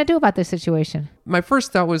 What are we going to do about this situation? My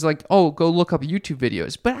first thought was like, oh, go look up YouTube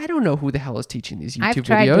videos. But I don't know who the hell is teaching these YouTube videos. I've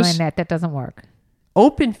tried doing that. That doesn't work.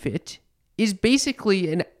 OpenFit is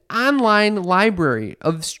basically an online library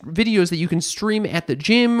of videos that you can stream at the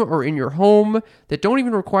gym or in your home that don't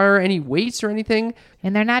even require any weights or anything.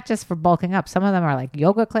 And they're not just for bulking up. Some of them are like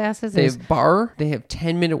yoga classes. They have bar. They have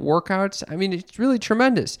 10-minute workouts. I mean, it's really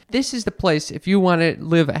tremendous. This is the place if you want to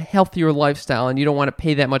live a healthier lifestyle and you don't want to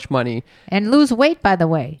pay that much money. And lose weight, by the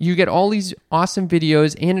way. You get all these awesome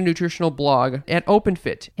videos and a nutritional blog at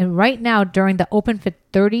OpenFit. And right now, during the OpenFit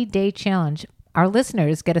 30-day challenge, our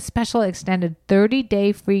listeners get a special extended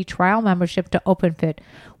 30-day free trial membership to OpenFit,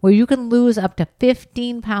 where you can lose up to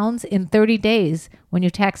 15 pounds in 30 days when you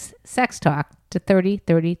text Sex Talk to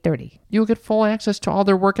 30-30-30. You'll get full access to all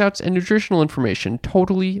their workouts and nutritional information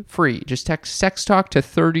totally free. Just text Sex Talk to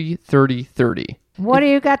 30-30-30. What do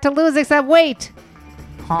you got to lose except weight?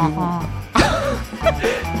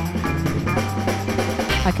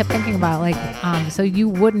 I kept thinking about so you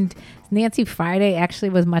wouldn't. Nancy Friday actually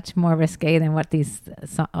was much more risque than what these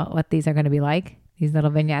are going to be like. These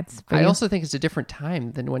little vignettes. I also think it's a different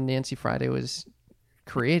time than when Nancy Friday was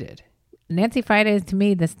created. Nancy Fridays, to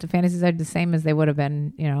me, the fantasies are the same as they would have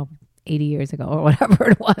been, 80 years ago or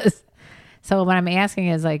whatever it was. So what I'm asking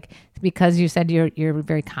is because you said you're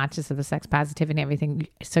very conscious of the sex positivity and everything,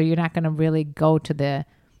 so you're not going to really go to the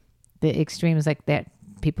extremes like that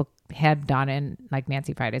people had done in like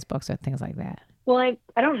Nancy Friday's books or things like that. Well,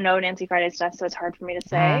 I don't know Nancy Friday's stuff, so it's hard for me to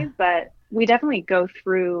say, but we definitely go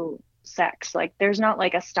through sex. Like there's not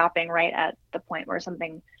like a stopping right at the point where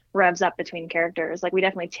something revs up between characters. Like we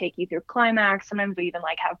definitely take you through climax. Sometimes we even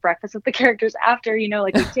like have breakfast with the characters after,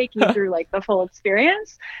 like we take you through like the full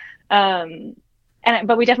experience.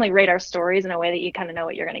 But we definitely rate our stories in a way that you kind of know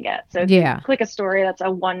what you're going to get. So if you click a story that's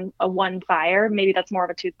a one fire, maybe that's more of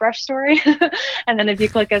a toothbrush story. And then if you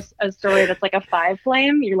click a story that's like a 5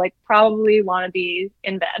 flame, you like probably want to be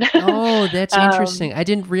in bed. Oh, that's interesting. I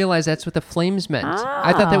didn't realize that's what the flames meant.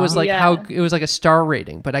 I thought that was like how it was like a star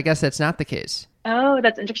rating, but I guess that's not the case. Oh,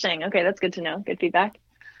 that's interesting. Okay, that's good to know. Good feedback.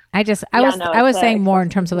 I was saying more in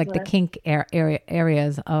terms of like the kink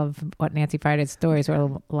areas of what Nancy Friday's stories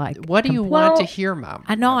were like. What do you want to hear, Mom?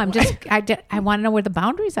 I know. I want to know where the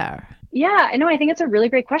boundaries are. Yeah, I know. I think it's a really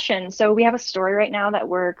great question. So we have a story right now that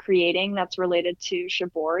we're creating that's related to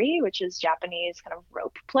shibori, which is Japanese kind of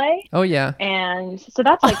rope play. Oh, yeah. And so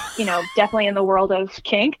that's like, definitely in the world of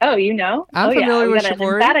kink. Oh, I'm familiar with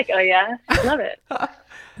shibori. Emphatic, oh, yeah. I love it. What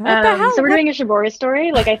the hell? So we're doing a shibori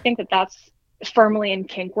story. Like, I think that's firmly in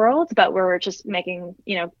kink world, but we're just making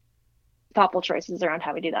thoughtful choices around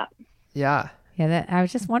how we do that. I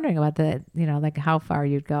was just wondering about like how far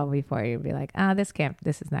you'd go before you'd be like,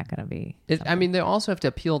 this is not going to be they also have to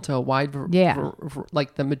appeal to a wide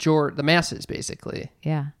like the masses basically.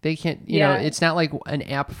 They can't it's not like an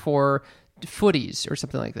app for footies or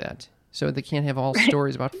something like that, so they can't have all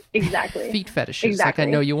stories about feet fetishes like I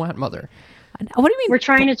know you want, Mother. What do you mean? We're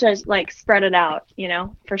trying to just like spread it out,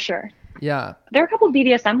 for sure. Yeah. There are a couple of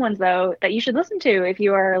BDSM ones though that you should listen to if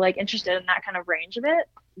you are like interested in that kind of range of it.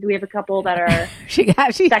 We have a couple that are she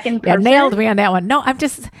second person. Nailed me on that one. No,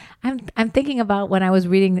 I'm thinking about when I was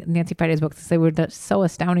reading Nancy Friday's books, they were so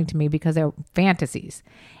astounding to me because they're fantasies,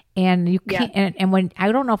 and you can't. And when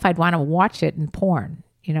I don't know if I'd want to watch it in porn,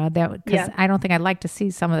 because I don't think I'd like to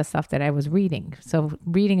see some of the stuff that I was reading. So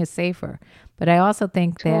reading is safer, but I also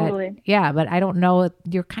think that but I don't know.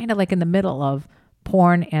 You're kind of like in the middle of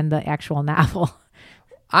porn and the actual novel.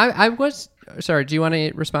 I was sorry. Do you want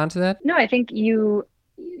to respond to that? No, I think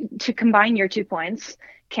to combine your 2 points,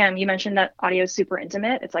 Cam, you mentioned that audio is super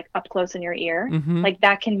intimate. It's like up close in your ear. Mm-hmm. Like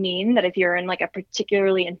that can mean that if you're in like a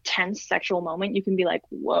particularly intense sexual moment, you can be like,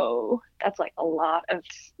 whoa, that's like a lot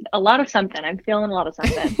of something. I'm feeling a lot of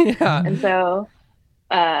something. And so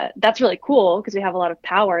that's really cool because we have a lot of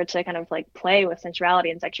power to kind of like play with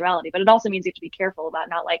sensuality and sexuality, but it also means you have to be careful about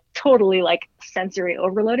not like totally like sensory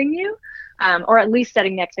overloading you, or at least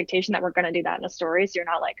setting the expectation that we're going to do that in a story so you're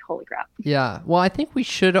not like, holy crap. Yeah. Well, I think we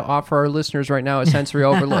should offer our listeners right now a sensory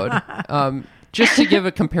overload, just to give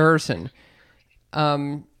a comparison.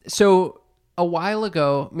 So a while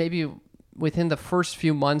ago, maybe within the first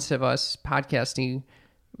few months of us podcasting,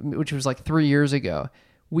 which was like 3 years ago,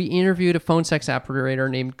 we interviewed a phone sex operator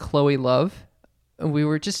named Chloe Love. And we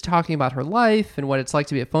were just talking about her life and what it's like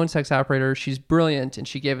to be a phone sex operator. She's brilliant, and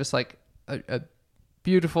she gave us like a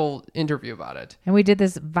beautiful interview about it. And we did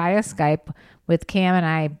this via Skype with Cam and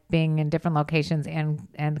I being in different locations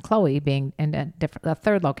and Chloe being in a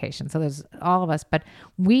third location. So there's all of us, but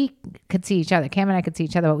we could see each other. Cam and I could see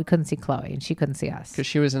each other, but we couldn't see Chloe, and she couldn't see us. Because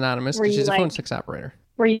she was anonymous, because she's a phone sex operator.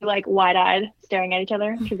 Were you like wide-eyed staring at each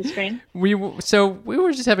other through the screen? We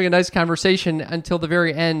were just having a nice conversation until the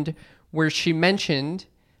very end, where she mentioned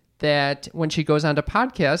that when she goes onto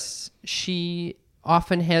podcasts, she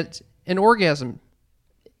often has an orgasm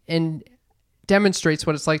and demonstrates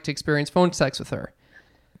what it's like to experience phone sex with her.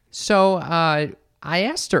 So I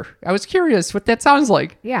asked her. I was curious what that sounds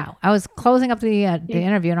like. Yeah, I was closing up the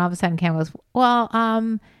interview, and all of a sudden Cam goes, "Well,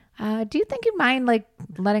 do you think you mind like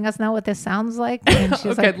letting us know what this sounds like?" And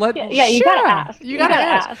she's okay, like, you gotta ask. You gotta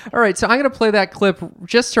ask. All right, so I'm gonna play that clip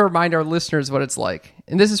just to remind our listeners what it's like.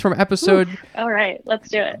 And this is from episode. Oof. All right, let's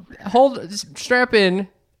do it. Strap in.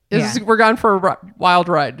 We're gone for a wild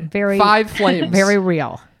ride. 5 flames. Very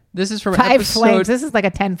real. This is from 5 episode flames. This is like a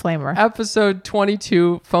 10 flamer. episode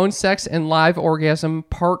 22, Phone Sex and Live Orgasm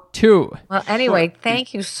Part 2. Well, anyway,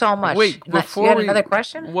 thank you so much. Wait, You before had another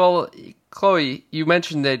question? Well, Chloe, you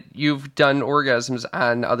mentioned that you've done orgasms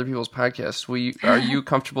on other people's podcasts. Are you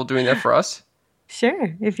comfortable doing that for us?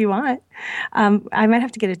 Sure, if you want. I might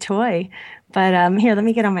have to get a toy, but here, let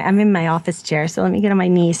me get on I'm in my office chair, so let me get on my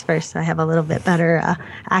knees first so I have a little bit better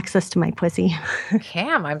access to my pussy.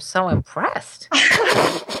 Cam, I'm so impressed.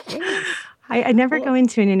 I never go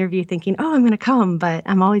into an interview thinking, oh, I'm going to come, but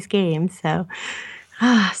I'm always game, so.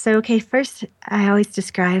 Okay, first, I always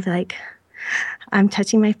describe, like, I'm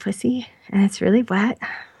touching my pussy, and it's really wet.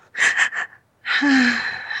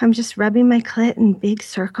 I'm just rubbing my clit in big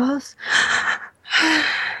circles.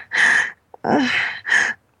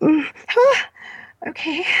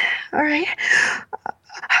 Okay, all right.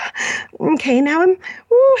 Okay, now I'm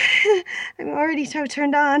already so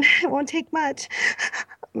turned on. It won't take much.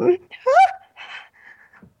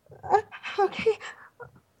 Okay.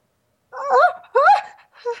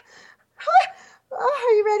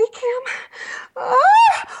 Are you ready, Cam?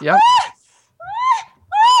 Yep.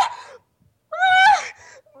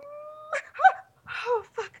 Oh,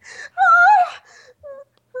 fuck.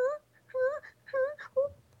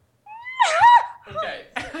 Okay,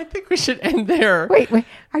 I think we should end there. Wait.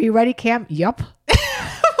 Are you ready, Cam? Yup.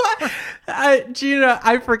 Gina,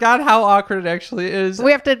 I forgot how awkward it actually is.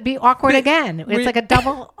 We have to be awkward again. It's like a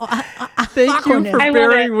double. Thank you for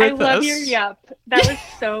bearing with us. I love your yup. That was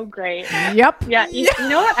so great. Yup. Yeah. You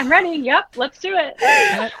know what? I'm ready. Yup. Let's do it.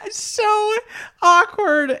 So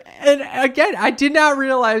awkward. And again, I did not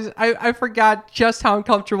realize, I forgot just how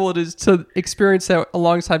uncomfortable it is to experience that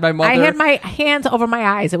alongside my mother. I had my hands over my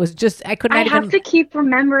eyes. It was just, I could not even. I have to keep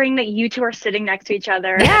remembering that you two are sitting next to each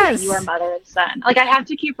other. Yes. You are mother and son. Like, I have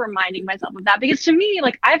to keep reminding myself of that, because to me,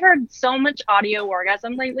 like, I've heard so much audio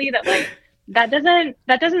orgasm lately that, like, that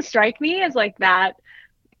doesn't strike me as like that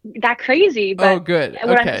crazy. But oh, good.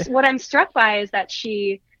 Okay. What I'm struck by is that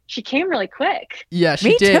she came really quick. Yeah, she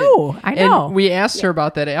Me did. too. I know. And we asked her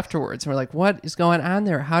about that afterwards. And we're like, what is going on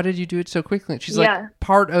there? How did you do it so quickly? And she's like,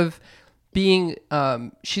 part of being,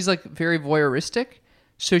 she's like very voyeuristic.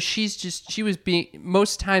 So she was being,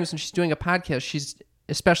 most times when she's doing a podcast, she's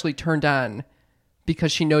especially turned on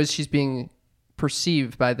because she knows she's being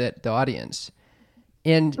perceived by the audience.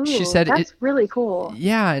 And Ooh, she said that's really cool.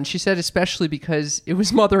 Yeah, and she said especially because it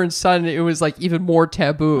was mother and son, it was like even more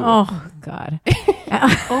taboo. Oh God.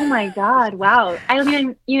 Oh my God! Wow. I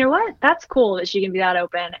mean, you know what? That's cool that she can be that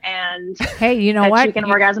open, and hey, you know what? She can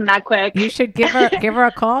orgasm that quick. You should give her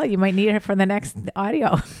a call. You might need her for the next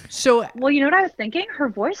audio. So, well, you know what I was thinking? Her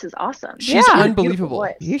voice is awesome. She's unbelievable.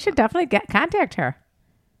 You should definitely contact her.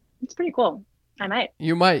 It's pretty cool. I might.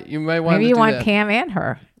 You might want. Maybe you want that. Cam and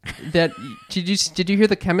her. That did you hear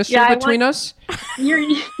the chemistry between us? Your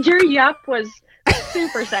yup was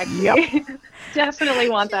super sexy. Yep. Definitely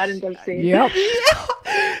want that in Dipsy. Yep.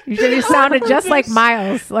 You sounded just like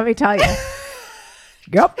Miles. Let me tell you.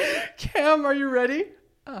 Yep. Cam, are you ready?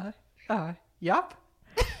 Yup.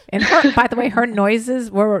 And her, by the way, her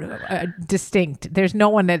noises were distinct. There's no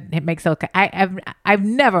one that makes those. I've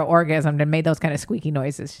never orgasmed and made those kind of squeaky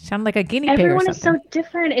noises. She sounded like a guinea pig or Everyone something. is so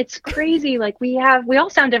different. It's crazy. Like we all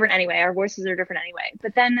sound different anyway. Our voices are different anyway.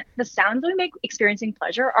 But then the sounds we make experiencing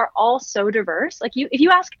pleasure are all so diverse. Like if you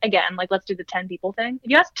ask again, like let's do the 10 people thing.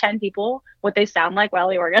 If you ask 10 people what they sound like while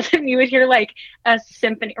they orgasm, you would hear like a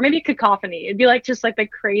symphony or maybe a cacophony. It'd be like just like the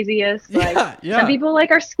craziest. Like some people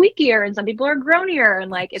like are squeakier and some people are groanier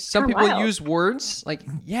and like it's some people wild. use words like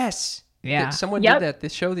yes. Yeah. Someone did that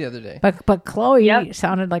this show the other day. But Chloe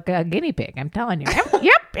sounded like a guinea pig. I'm telling you.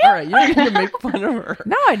 Yep. All right, you're going to make fun of her.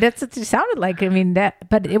 No, that's what it sounded like. I mean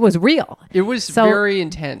but it was real. It was very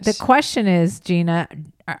intense. The question is, Gina,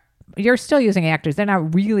 you're still using actors. They're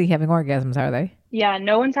not really having orgasms, are they? Yeah,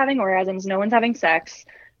 no one's having orgasms. No one's having sex.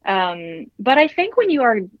 But I think when you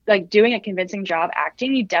are like doing a convincing job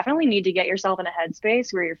acting, you definitely need to get yourself in a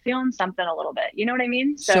headspace where you're feeling something a little bit. You know what I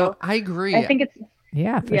mean? So I agree. I think it's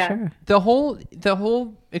for sure. The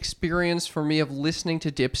whole experience for me of listening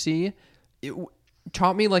to Dipsy, it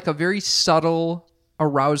taught me like a very subtle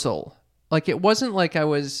arousal. Like it wasn't like I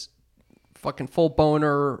was fucking full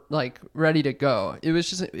boner, like ready to go. It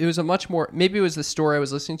was a much more, maybe it was the story I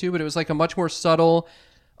was listening to, but it was like a much more subtle,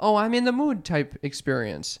 oh, I'm in the mood type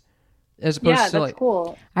experience. As opposed to that's like,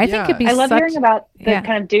 cool. I think it'd be I love hearing about the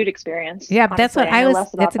kind of dude experience. Yeah, honestly. that's what I know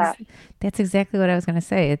was. less about That's exactly what I was going to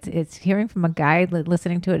say. It's hearing from a guy,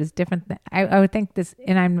 listening to it is different. I would think this,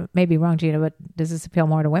 and I'm maybe wrong, Gina, but does this appeal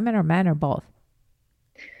more to women or men or both?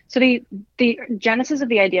 So the genesis of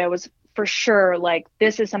the idea was for sure, like,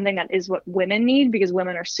 this is something that is what women need, because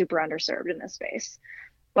women are super underserved in this space.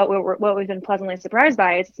 But what we've been pleasantly surprised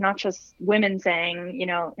by is it's not just women saying, you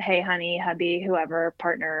know, hey, honey, hubby, whoever,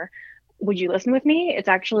 partner, would you listen with me? It's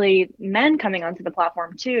actually men coming onto the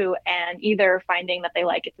platform too, and either finding that they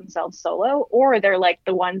like it themselves solo, or they're like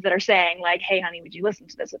the ones that are saying like, hey, honey, would you listen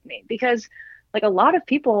to this with me? Because like a lot of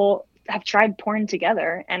people have tried porn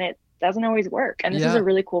together and it doesn't always work. And this is a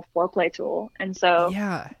really cool foreplay tool. And so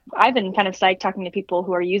I've been kind of psyched talking to people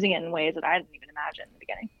who are using it in ways that I didn't even imagine in the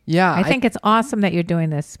beginning. Yeah. I think it's awesome that you're doing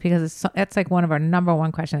this, because it's like one of our number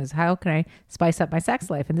one questions is, how can I spice up my sex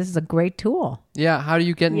life? And this is a great tool. Yeah. How do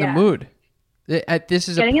you get in the mood? This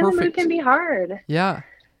is Getting a perfect... in the mood can be hard. Yeah.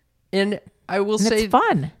 And I will say, it's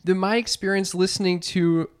fun. My experience listening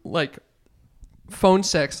to like phone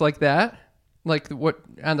sex like that, like what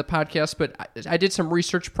on the podcast, but I did some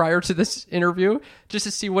research prior to this interview just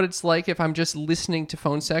to see what it's like if I'm just listening to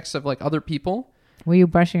phone sex of like other people. Were you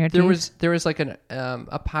brushing your teeth? There was like a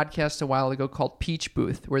podcast a while ago called Peach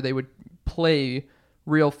Booth where they would play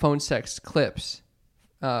real phone sex clips.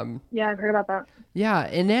 Yeah, I've heard about that. Yeah,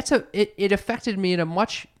 and it affected me in a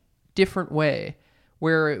much different way,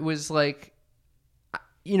 where it was like,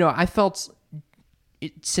 you know, I felt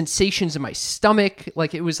sensations in my stomach,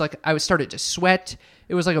 like it was like I was started to sweat.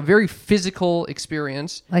 It was like a very physical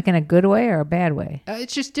experience. Like in a good way or a bad way?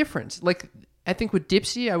 It's just different. Like I think with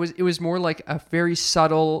Dipsy, it was more like a very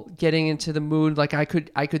subtle getting into the mood. Like I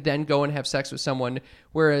could then go and have sex with someone.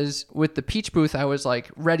 Whereas with the Peach Booth, I was like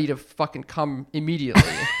ready to fucking come immediately.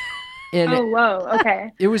 And oh, whoa.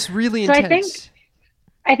 Okay. It was really intense.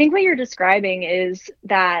 I think what you're describing is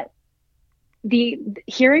that the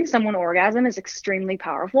hearing someone orgasm is extremely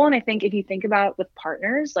powerful. And I think if you think about with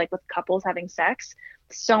partners, like with couples having sex,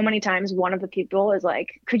 so many times one of the people is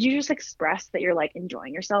like, could you just express that you're like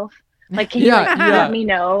enjoying yourself? Like, can you let me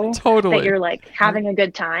know that you're like having a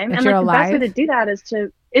good time? That and like the best way to do that is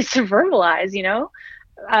to verbalize, you know?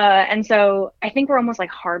 And so I think we're almost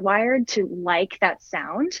like hardwired to like that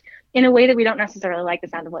sound in a way that we don't necessarily like the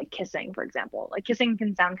sound of like kissing, for example. Like kissing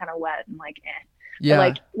can sound kind of wet and like, eh. Yeah. But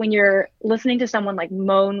like when you're listening to someone like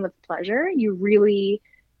moan with pleasure, you really,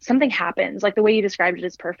 something happens. Like the way you described it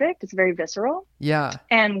is perfect. It's very visceral. Yeah.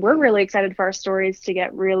 And we're really excited for our stories to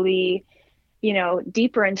get really, you know,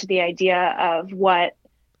 deeper into the idea of what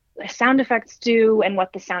sound effects do and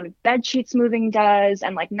what the sound of bed sheets moving does,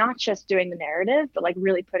 and like not just doing the narrative, but like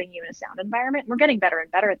really putting you in a sound environment. We're getting better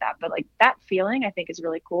and better at that, but like that feeling I think is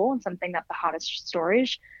really cool and something that the hottest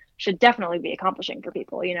stories should definitely be accomplishing for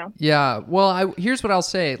people, you know? Yeah. Well, here's what I'll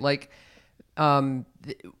say. Like,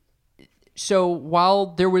 so while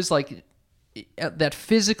there was like that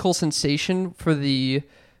physical sensation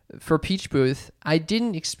for Peach Booth, I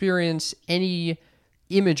didn't experience any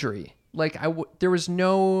imagery. Like there was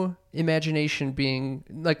no imagination being,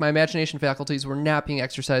 like my imagination faculties were not being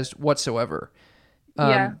exercised whatsoever.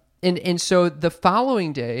 And so the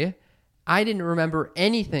following day, I didn't remember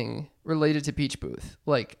anything related to Peach Booth.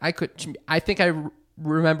 Like I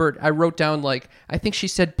wrote down like, I think she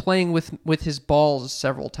said playing with his balls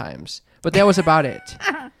several times, but that was about it.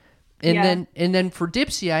 And then for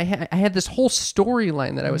Dipsy, I had this whole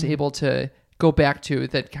storyline that I was able to go back to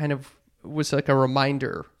that kind of was like a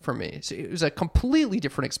reminder for me. So it was a completely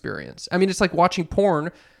different experience. I mean, it's like watching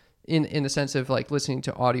porn in the sense of like listening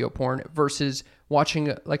to audio porn versus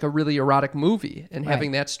watching like a really erotic movie and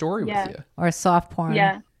having that story with you. Or soft porn.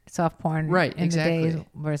 Yeah. Soft porn right, in exactly. the days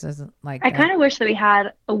versus like... I kind of wish that we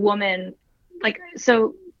had a woman, like,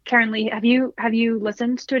 so Karen Lee, have you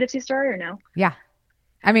listened to a Dipsy story or no? Yeah.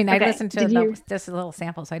 I mean, okay. I listened to just a little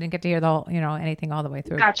sample, so I didn't get to hear the whole, anything all the way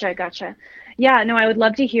through. Gotcha. Yeah, no, I would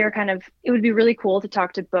love to hear kind of, it would be really cool to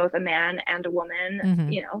talk to both a man and a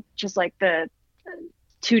woman, just like the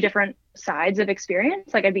two different sides of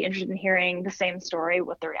experience. Like I'd be interested in hearing the same story,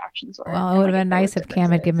 what the reactions were. Well, it would have been nice if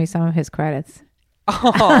Cam had given me some of his credits.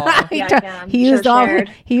 Oh, he used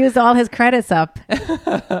all his credits up.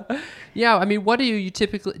 Yeah, I mean, what do you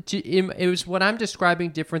typically? Is what I'm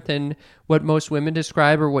describing different than what most women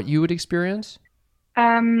describe or what you would experience?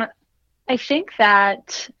 I think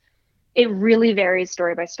that it really varies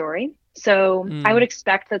story by story. So I would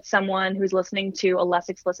expect that someone who's listening to a less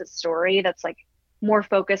explicit story that's like more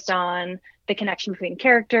focused on the connection between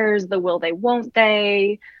characters, the will they, won't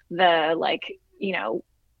they, the like,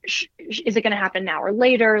 is it going to happen now or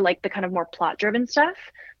later? Like the kind of more plot driven stuff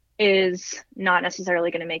is not necessarily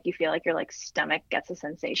going to make you feel like your like stomach gets a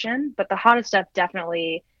sensation, but the hottest stuff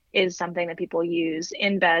definitely is something that people use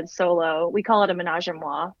in bed solo. We call it a menage a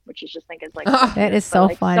moi, which you just think is like that is so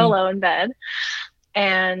like funny. Solo in bed,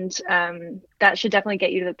 and that should definitely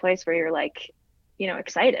get you to the place where you're like,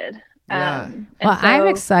 excited. Yeah. Well, I'm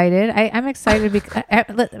excited. I'm excited because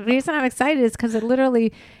the reason I'm excited is because it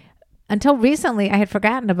literally, until recently, I had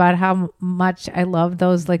forgotten about how much I love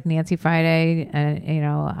those like Nancy Friday and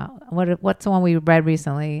what's the one we read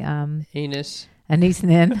recently? Anus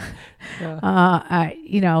Nin. Yeah.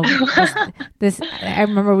 This I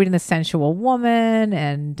remember reading The Sensual Woman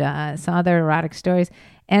and some other erotic stories,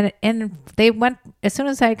 and they went as soon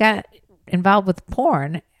as I got involved with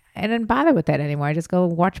porn. I didn't bother with that anymore. I just go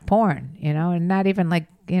watch porn, and not even like,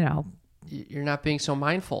 You're not being so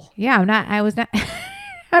mindful. Yeah, I'm not. I was not.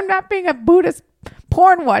 I'm not being a Buddhist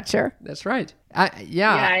porn watcher. That's right.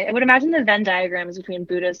 Yeah, I would imagine the Venn diagrams between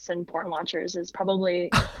Buddhists and porn watchers is probably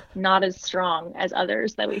not as strong as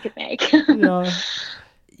others that we could make.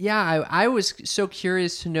 Yeah, I was so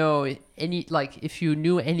curious to know if you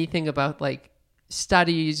knew anything about like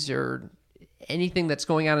studies or anything that's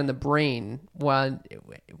going on in the brain when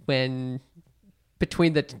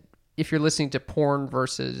between if you're listening to porn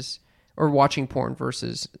versus or watching porn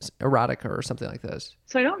versus erotica or something like this.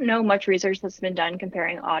 So I don't know much research that's been done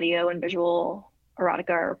comparing audio and visual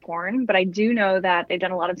erotica or porn, but I do know that they've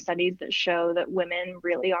done a lot of studies that show that women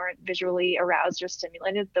really aren't visually aroused or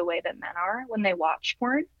stimulated the way that men are when they watch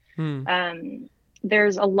porn.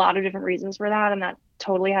 There's a lot of different reasons for that, and that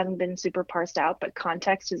totally hasn't been super parsed out, but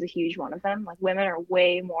context is a huge one of them. Like women are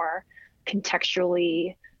way more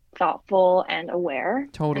contextually thoughtful and aware.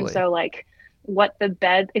 Totally. And so like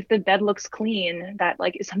if the bed looks clean, that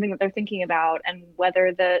like is something that they're thinking about, and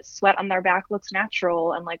whether the sweat on their back looks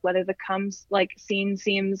natural, and like whether the cum's like scene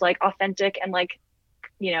seems like authentic and like,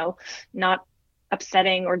 not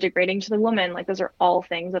upsetting or degrading to the woman. Like those are all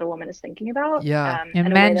things that a woman is thinking about. Yeah.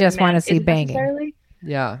 And men just want to see banging.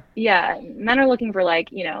 Yeah. Yeah. Men are looking for like,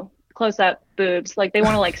 close up boobs. Like they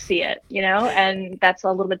want to like see it, and that's a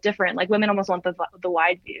little bit different. Like women almost want the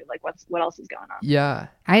wide view. Like what else is going on? Yeah.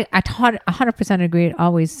 I 100% agree.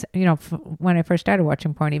 Always, when I first started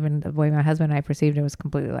watching porn, even the way my husband and I perceived it was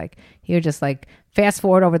completely like, he would just like fast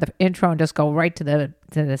forward over the intro and just go right to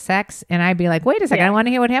the sex. And I'd be like, wait a second, I want to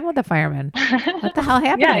hear what happened with the fireman. What the hell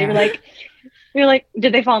happened? Yeah. there? You're like,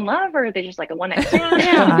 did they fall in love, or are they just like a one night stand?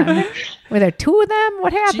 Yeah. Were there two of them?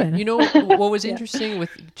 What happened? You know what was interesting with,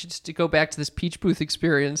 just to go back to this Peach Booth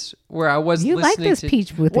experience where I was You listening like this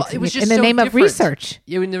Peach Booth Well, it was just in the so name of different. research.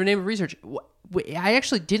 Yeah, in the name of research. I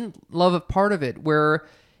actually didn't love a part of it where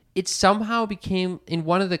it somehow became, in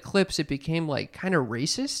one of the clips, it became like kind of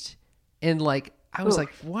racist. And like, I was like,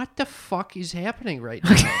 what the fuck is happening right now?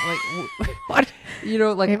 Like, what?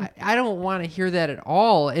 I don't want to hear that at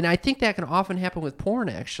all. And I think that can often happen with porn,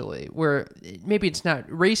 actually, where maybe it's not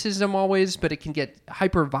racism always, but it can get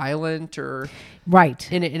hyper violent or.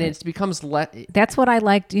 Right. And it becomes That's what I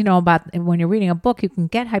liked, about when you're reading a book, you can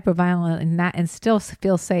get hyper violent and still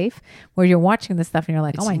feel safe, where you're watching this stuff and you're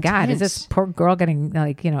like, It's oh my God, is intense. this poor girl getting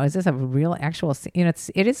like, is this a real actual,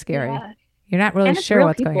 it is scary. Yeah. You're not really And it's sure real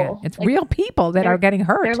what's going people. on. It's Like, real people that are getting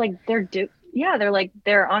hurt.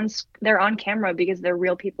 They're on camera because they're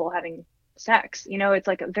real people having sex. It's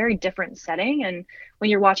like a very different setting. And when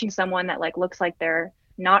you're watching someone that like looks like they're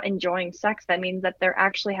not enjoying sex, that means that they're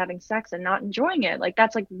actually having sex and not enjoying it. Like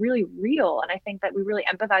that's like really real. And I think that we really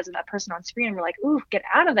empathize with that person on screen. And we're like, ooh, get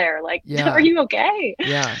out of there. Like, are you okay?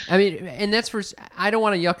 Yeah. I mean, and that's I don't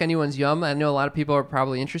want to yuck anyone's yum. I know a lot of people are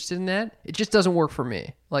probably interested in that. It just doesn't work for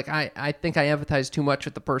me. Like I think I empathize too much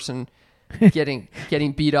with the person getting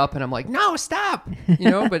beat up, and I'm like, no, stop.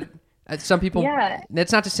 But some people,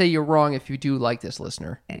 that's not to say you're wrong if you do like this,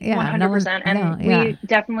 listener. Yeah, 100%. And we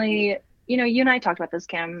definitely, you and I talked about this,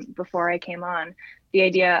 Cam, before I came on, the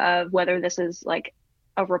idea of whether this is like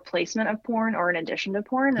a replacement of porn or an addition to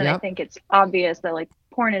porn. And I think it's obvious that like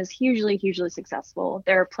porn is hugely, hugely successful.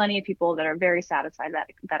 There are plenty of people that are very satisfied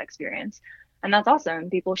with that experience. And that's awesome.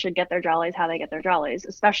 People should get their jollies how they get their jollies,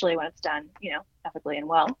 especially when it's done, ethically and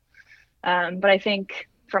well. But I think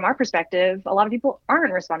from our perspective, a lot of people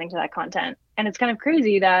aren't responding to that content. And it's kind of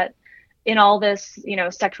crazy that in all this,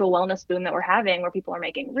 sexual wellness boom that we're having, where people are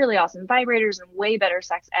making really awesome vibrators and way better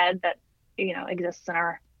sex ed that, exists in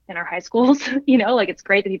our high schools, like it's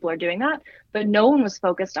great that people are doing that, but no one was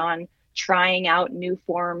focused on trying out new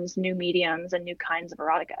forms, new mediums, and new kinds of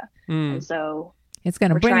erotica. And so it's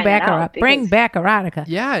going to bring back erotica.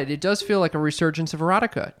 Yeah, it does feel like a resurgence of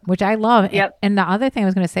erotica, which I love. Yep. And the other thing I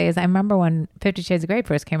was going to say is I remember when 50 Shades of Grey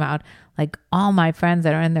first came out, like all my friends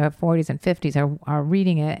that are in their 40s and 50s are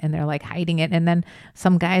reading it, and they're like hiding it. And then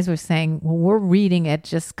some guys were saying, well, we're reading it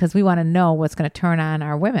just because we want to know what's going to turn on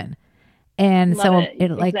our women. And Love so it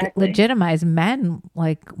like exactly. legitimized men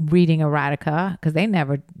like reading erotica because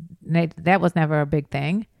that was never a big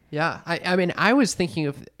thing. Yeah. I mean, I was thinking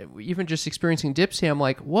of even just experiencing Dipsy. I'm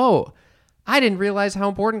like, whoa, I didn't realize how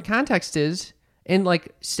important context is. And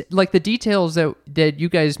like the details that you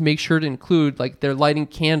guys make sure to include, like they're lighting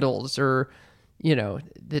candles or,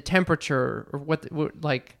 the temperature or what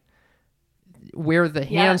like where the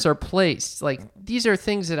hands are placed. Like these are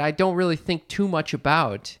things that I don't really think too much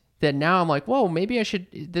about, that now I'm like, whoa, maybe I should,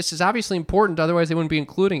 this is obviously important. Otherwise they wouldn't be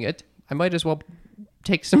including it. I might as well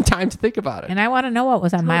take some time to think about it. And I want to know what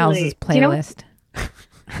was on Miles's playlist.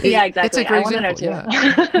 Yeah, exactly. That's a great I want to know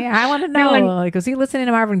example, too. Yeah, I want to know. Like, was he listening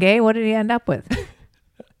to Marvin Gaye? What did he end up with?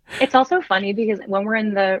 It's also funny because when we're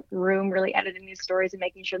in the room really editing these stories and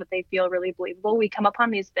making sure that they feel really believable, we come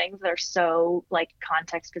upon these things that are so like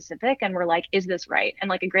context specific, and we're like, is this right? And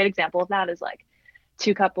like a great example of that is like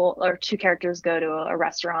two characters go to a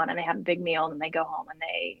restaurant and they have a big meal and then they go home and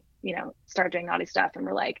they, start doing naughty stuff, and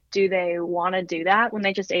we're like, do they want to do that when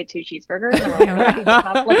they just ate 2 cheeseburgers? And we're like,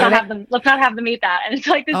 let's not have them eat that. And it's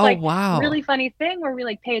like this really funny thing where we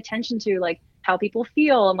like pay attention to like how people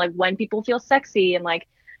feel and like when people feel sexy, and like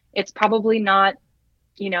it's probably not,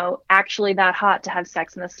 actually that hot to have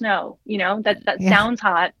sex in the snow. That sounds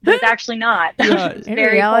hot, but it's actually not. Yeah. It's In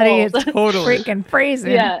very reality, cold. it's totally freaking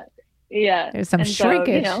freezing. Yeah. There's some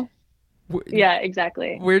shrinkage. Yeah,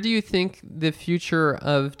 exactly. Where do you think the future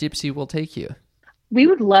of Dipsy will take you? We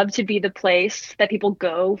would love to be the place that people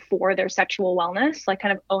go for their sexual wellness, like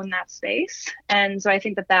kind of own that space. And so I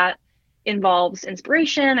think that involves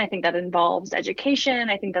inspiration. I think that involves education.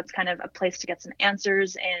 I think that's kind of a place to get some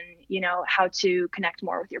answers and, how to connect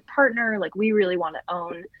more with your partner. Like we really want to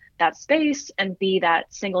own that space and be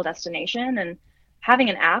that single destination. And having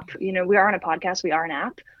an app, we are on a podcast, we are an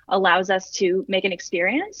app, allows us to make an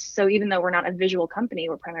experience. So even though we're not a visual company,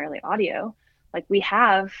 we're primarily audio, like we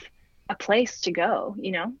have a place to go,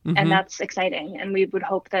 and that's exciting. And we would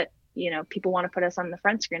hope that, people want to put us on the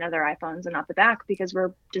front screen of their iPhones and not the back, because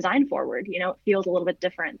we're design forward. It feels a little bit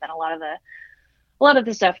different than a lot of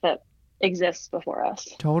the stuff that exists before us.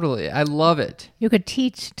 Totally. I love it. You could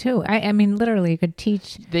teach too. I mean, literally you could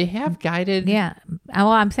teach. They have guided. Yeah.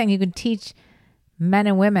 Well, I'm saying you could teach men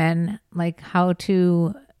and women like how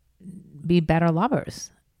to be better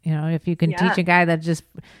lovers. If you can teach a guy that just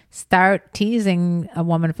start teasing a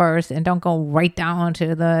woman first and don't go right down to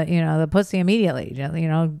the, the pussy immediately,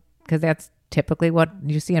 because that's typically what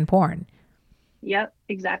you see in porn. Yep,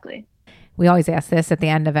 exactly. We always ask this at the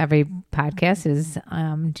end of every podcast is,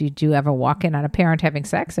 did you ever walk in on a parent having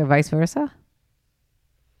sex or vice versa?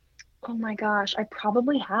 Oh my gosh, I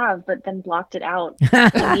probably have, but then blocked it out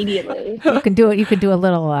immediately. You can do it. You could do a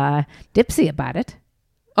little Dipsy about it.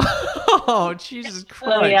 Oh, Jesus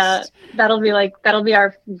Christ. Oh yeah, that'll be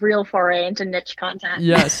our real foray into niche content.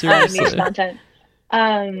 Yeah, seriously. Niche content.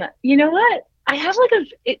 You know what? I have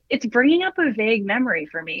it's bringing up a vague memory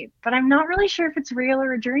for me, but I'm not really sure if it's real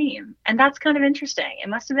or a dream. And that's kind of interesting. It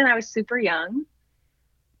must have been I was super young,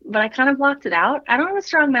 but I kind of blocked it out. I don't have a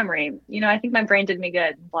strong memory. I think my brain did me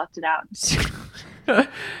good and blocked it out.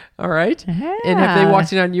 All right. Yeah. And have they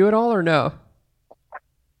walked in on you at all or no?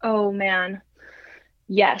 Oh man.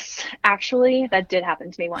 Yes, actually, that did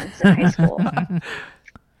happen to me once in high school.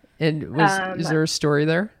 And is there a story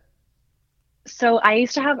there? So I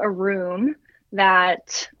used to have a room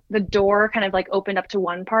that the door kind of like opened up to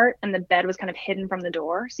one part and the bed was kind of hidden from the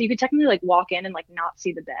door. So you could technically like walk in and like not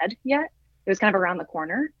see the bed yet. It was kind of around the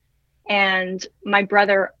corner. And my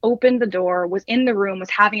brother opened the door, was in the room, was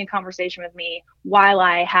having a conversation with me while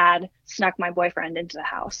I had snuck my boyfriend into the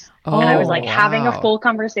house. And I was like having a full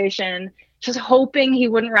conversation, just hoping he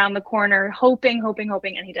wouldn't round the corner, hoping,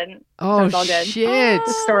 and he didn't. Oh, so it's all good. Shit.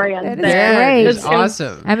 The story ends there. Great. It was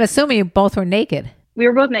awesome. I'm assuming you both were naked. We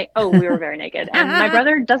were both naked. Oh, we were very naked. And my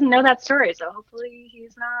brother doesn't know that story, so hopefully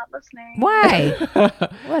he's not listening. Why?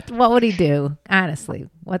 What would he do? Honestly,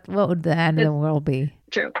 what would the end of the world be?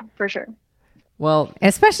 True, for sure. Well,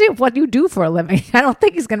 especially what you do for a living. I don't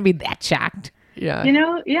think he's going to be that shocked. Yeah.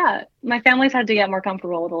 Yeah. My family's had to get more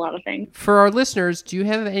comfortable with a lot of things. For our listeners, do you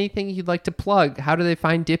have anything you'd like to plug? How do they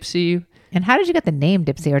find Dipsy? And how did you get the name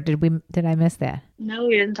Dipsy, or did I miss that? No,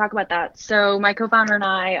 we didn't talk about that. So my co-founder and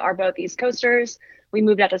I are both East Coasters. We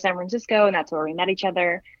moved out to San Francisco, and that's where we met each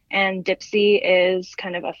other. And Dipsy is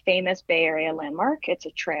kind of a famous Bay Area landmark. It's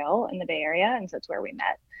a trail in the Bay Area, and so it's where we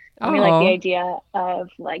met. And we like the idea of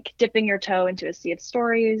like dipping your toe into a sea of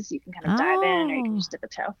stories. You can kind of dive in, or you can just dip a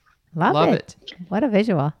toe. Love it. What a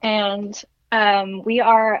visual. And we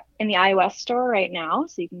are in the iOS store right now,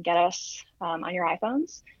 so you can get us on your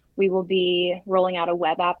iPhones. We will be rolling out a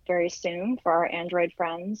web app very soon for our Android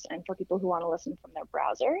friends and for people who want to listen from their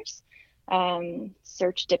browsers.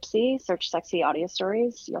 Search Dipsy, search Sexy Audio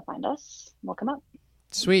Stories. You'll find us. We'll come up.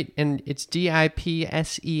 Sweet. And it's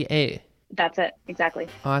DIPSEA. That's it. Exactly.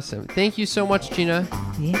 Awesome. Thank you so much, Gina.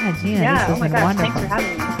 Yeah, Gina. Yeah. This Oh my has been gosh. wonderful. Thanks for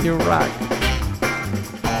having me. You rock.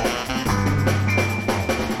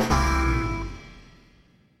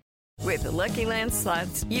 With the Lucky Land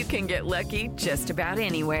Slots, you can get lucky just about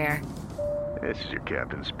anywhere. This is your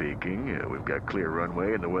captain speaking. We've got clear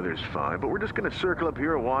runway and the weather's fine, but we're just going to circle up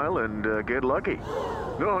here a while and get lucky.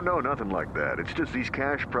 No, nothing like that. It's just these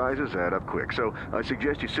cash prizes add up quick. So I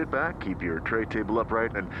suggest you sit back, keep your tray table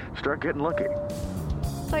upright, and start getting lucky.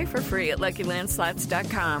 Play for free at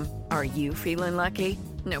LuckyLandSlots.com. Are you feeling lucky?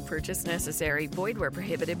 No purchase necessary. Void where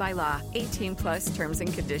prohibited by law. 18+ terms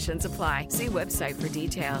and conditions apply. See website for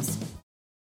details.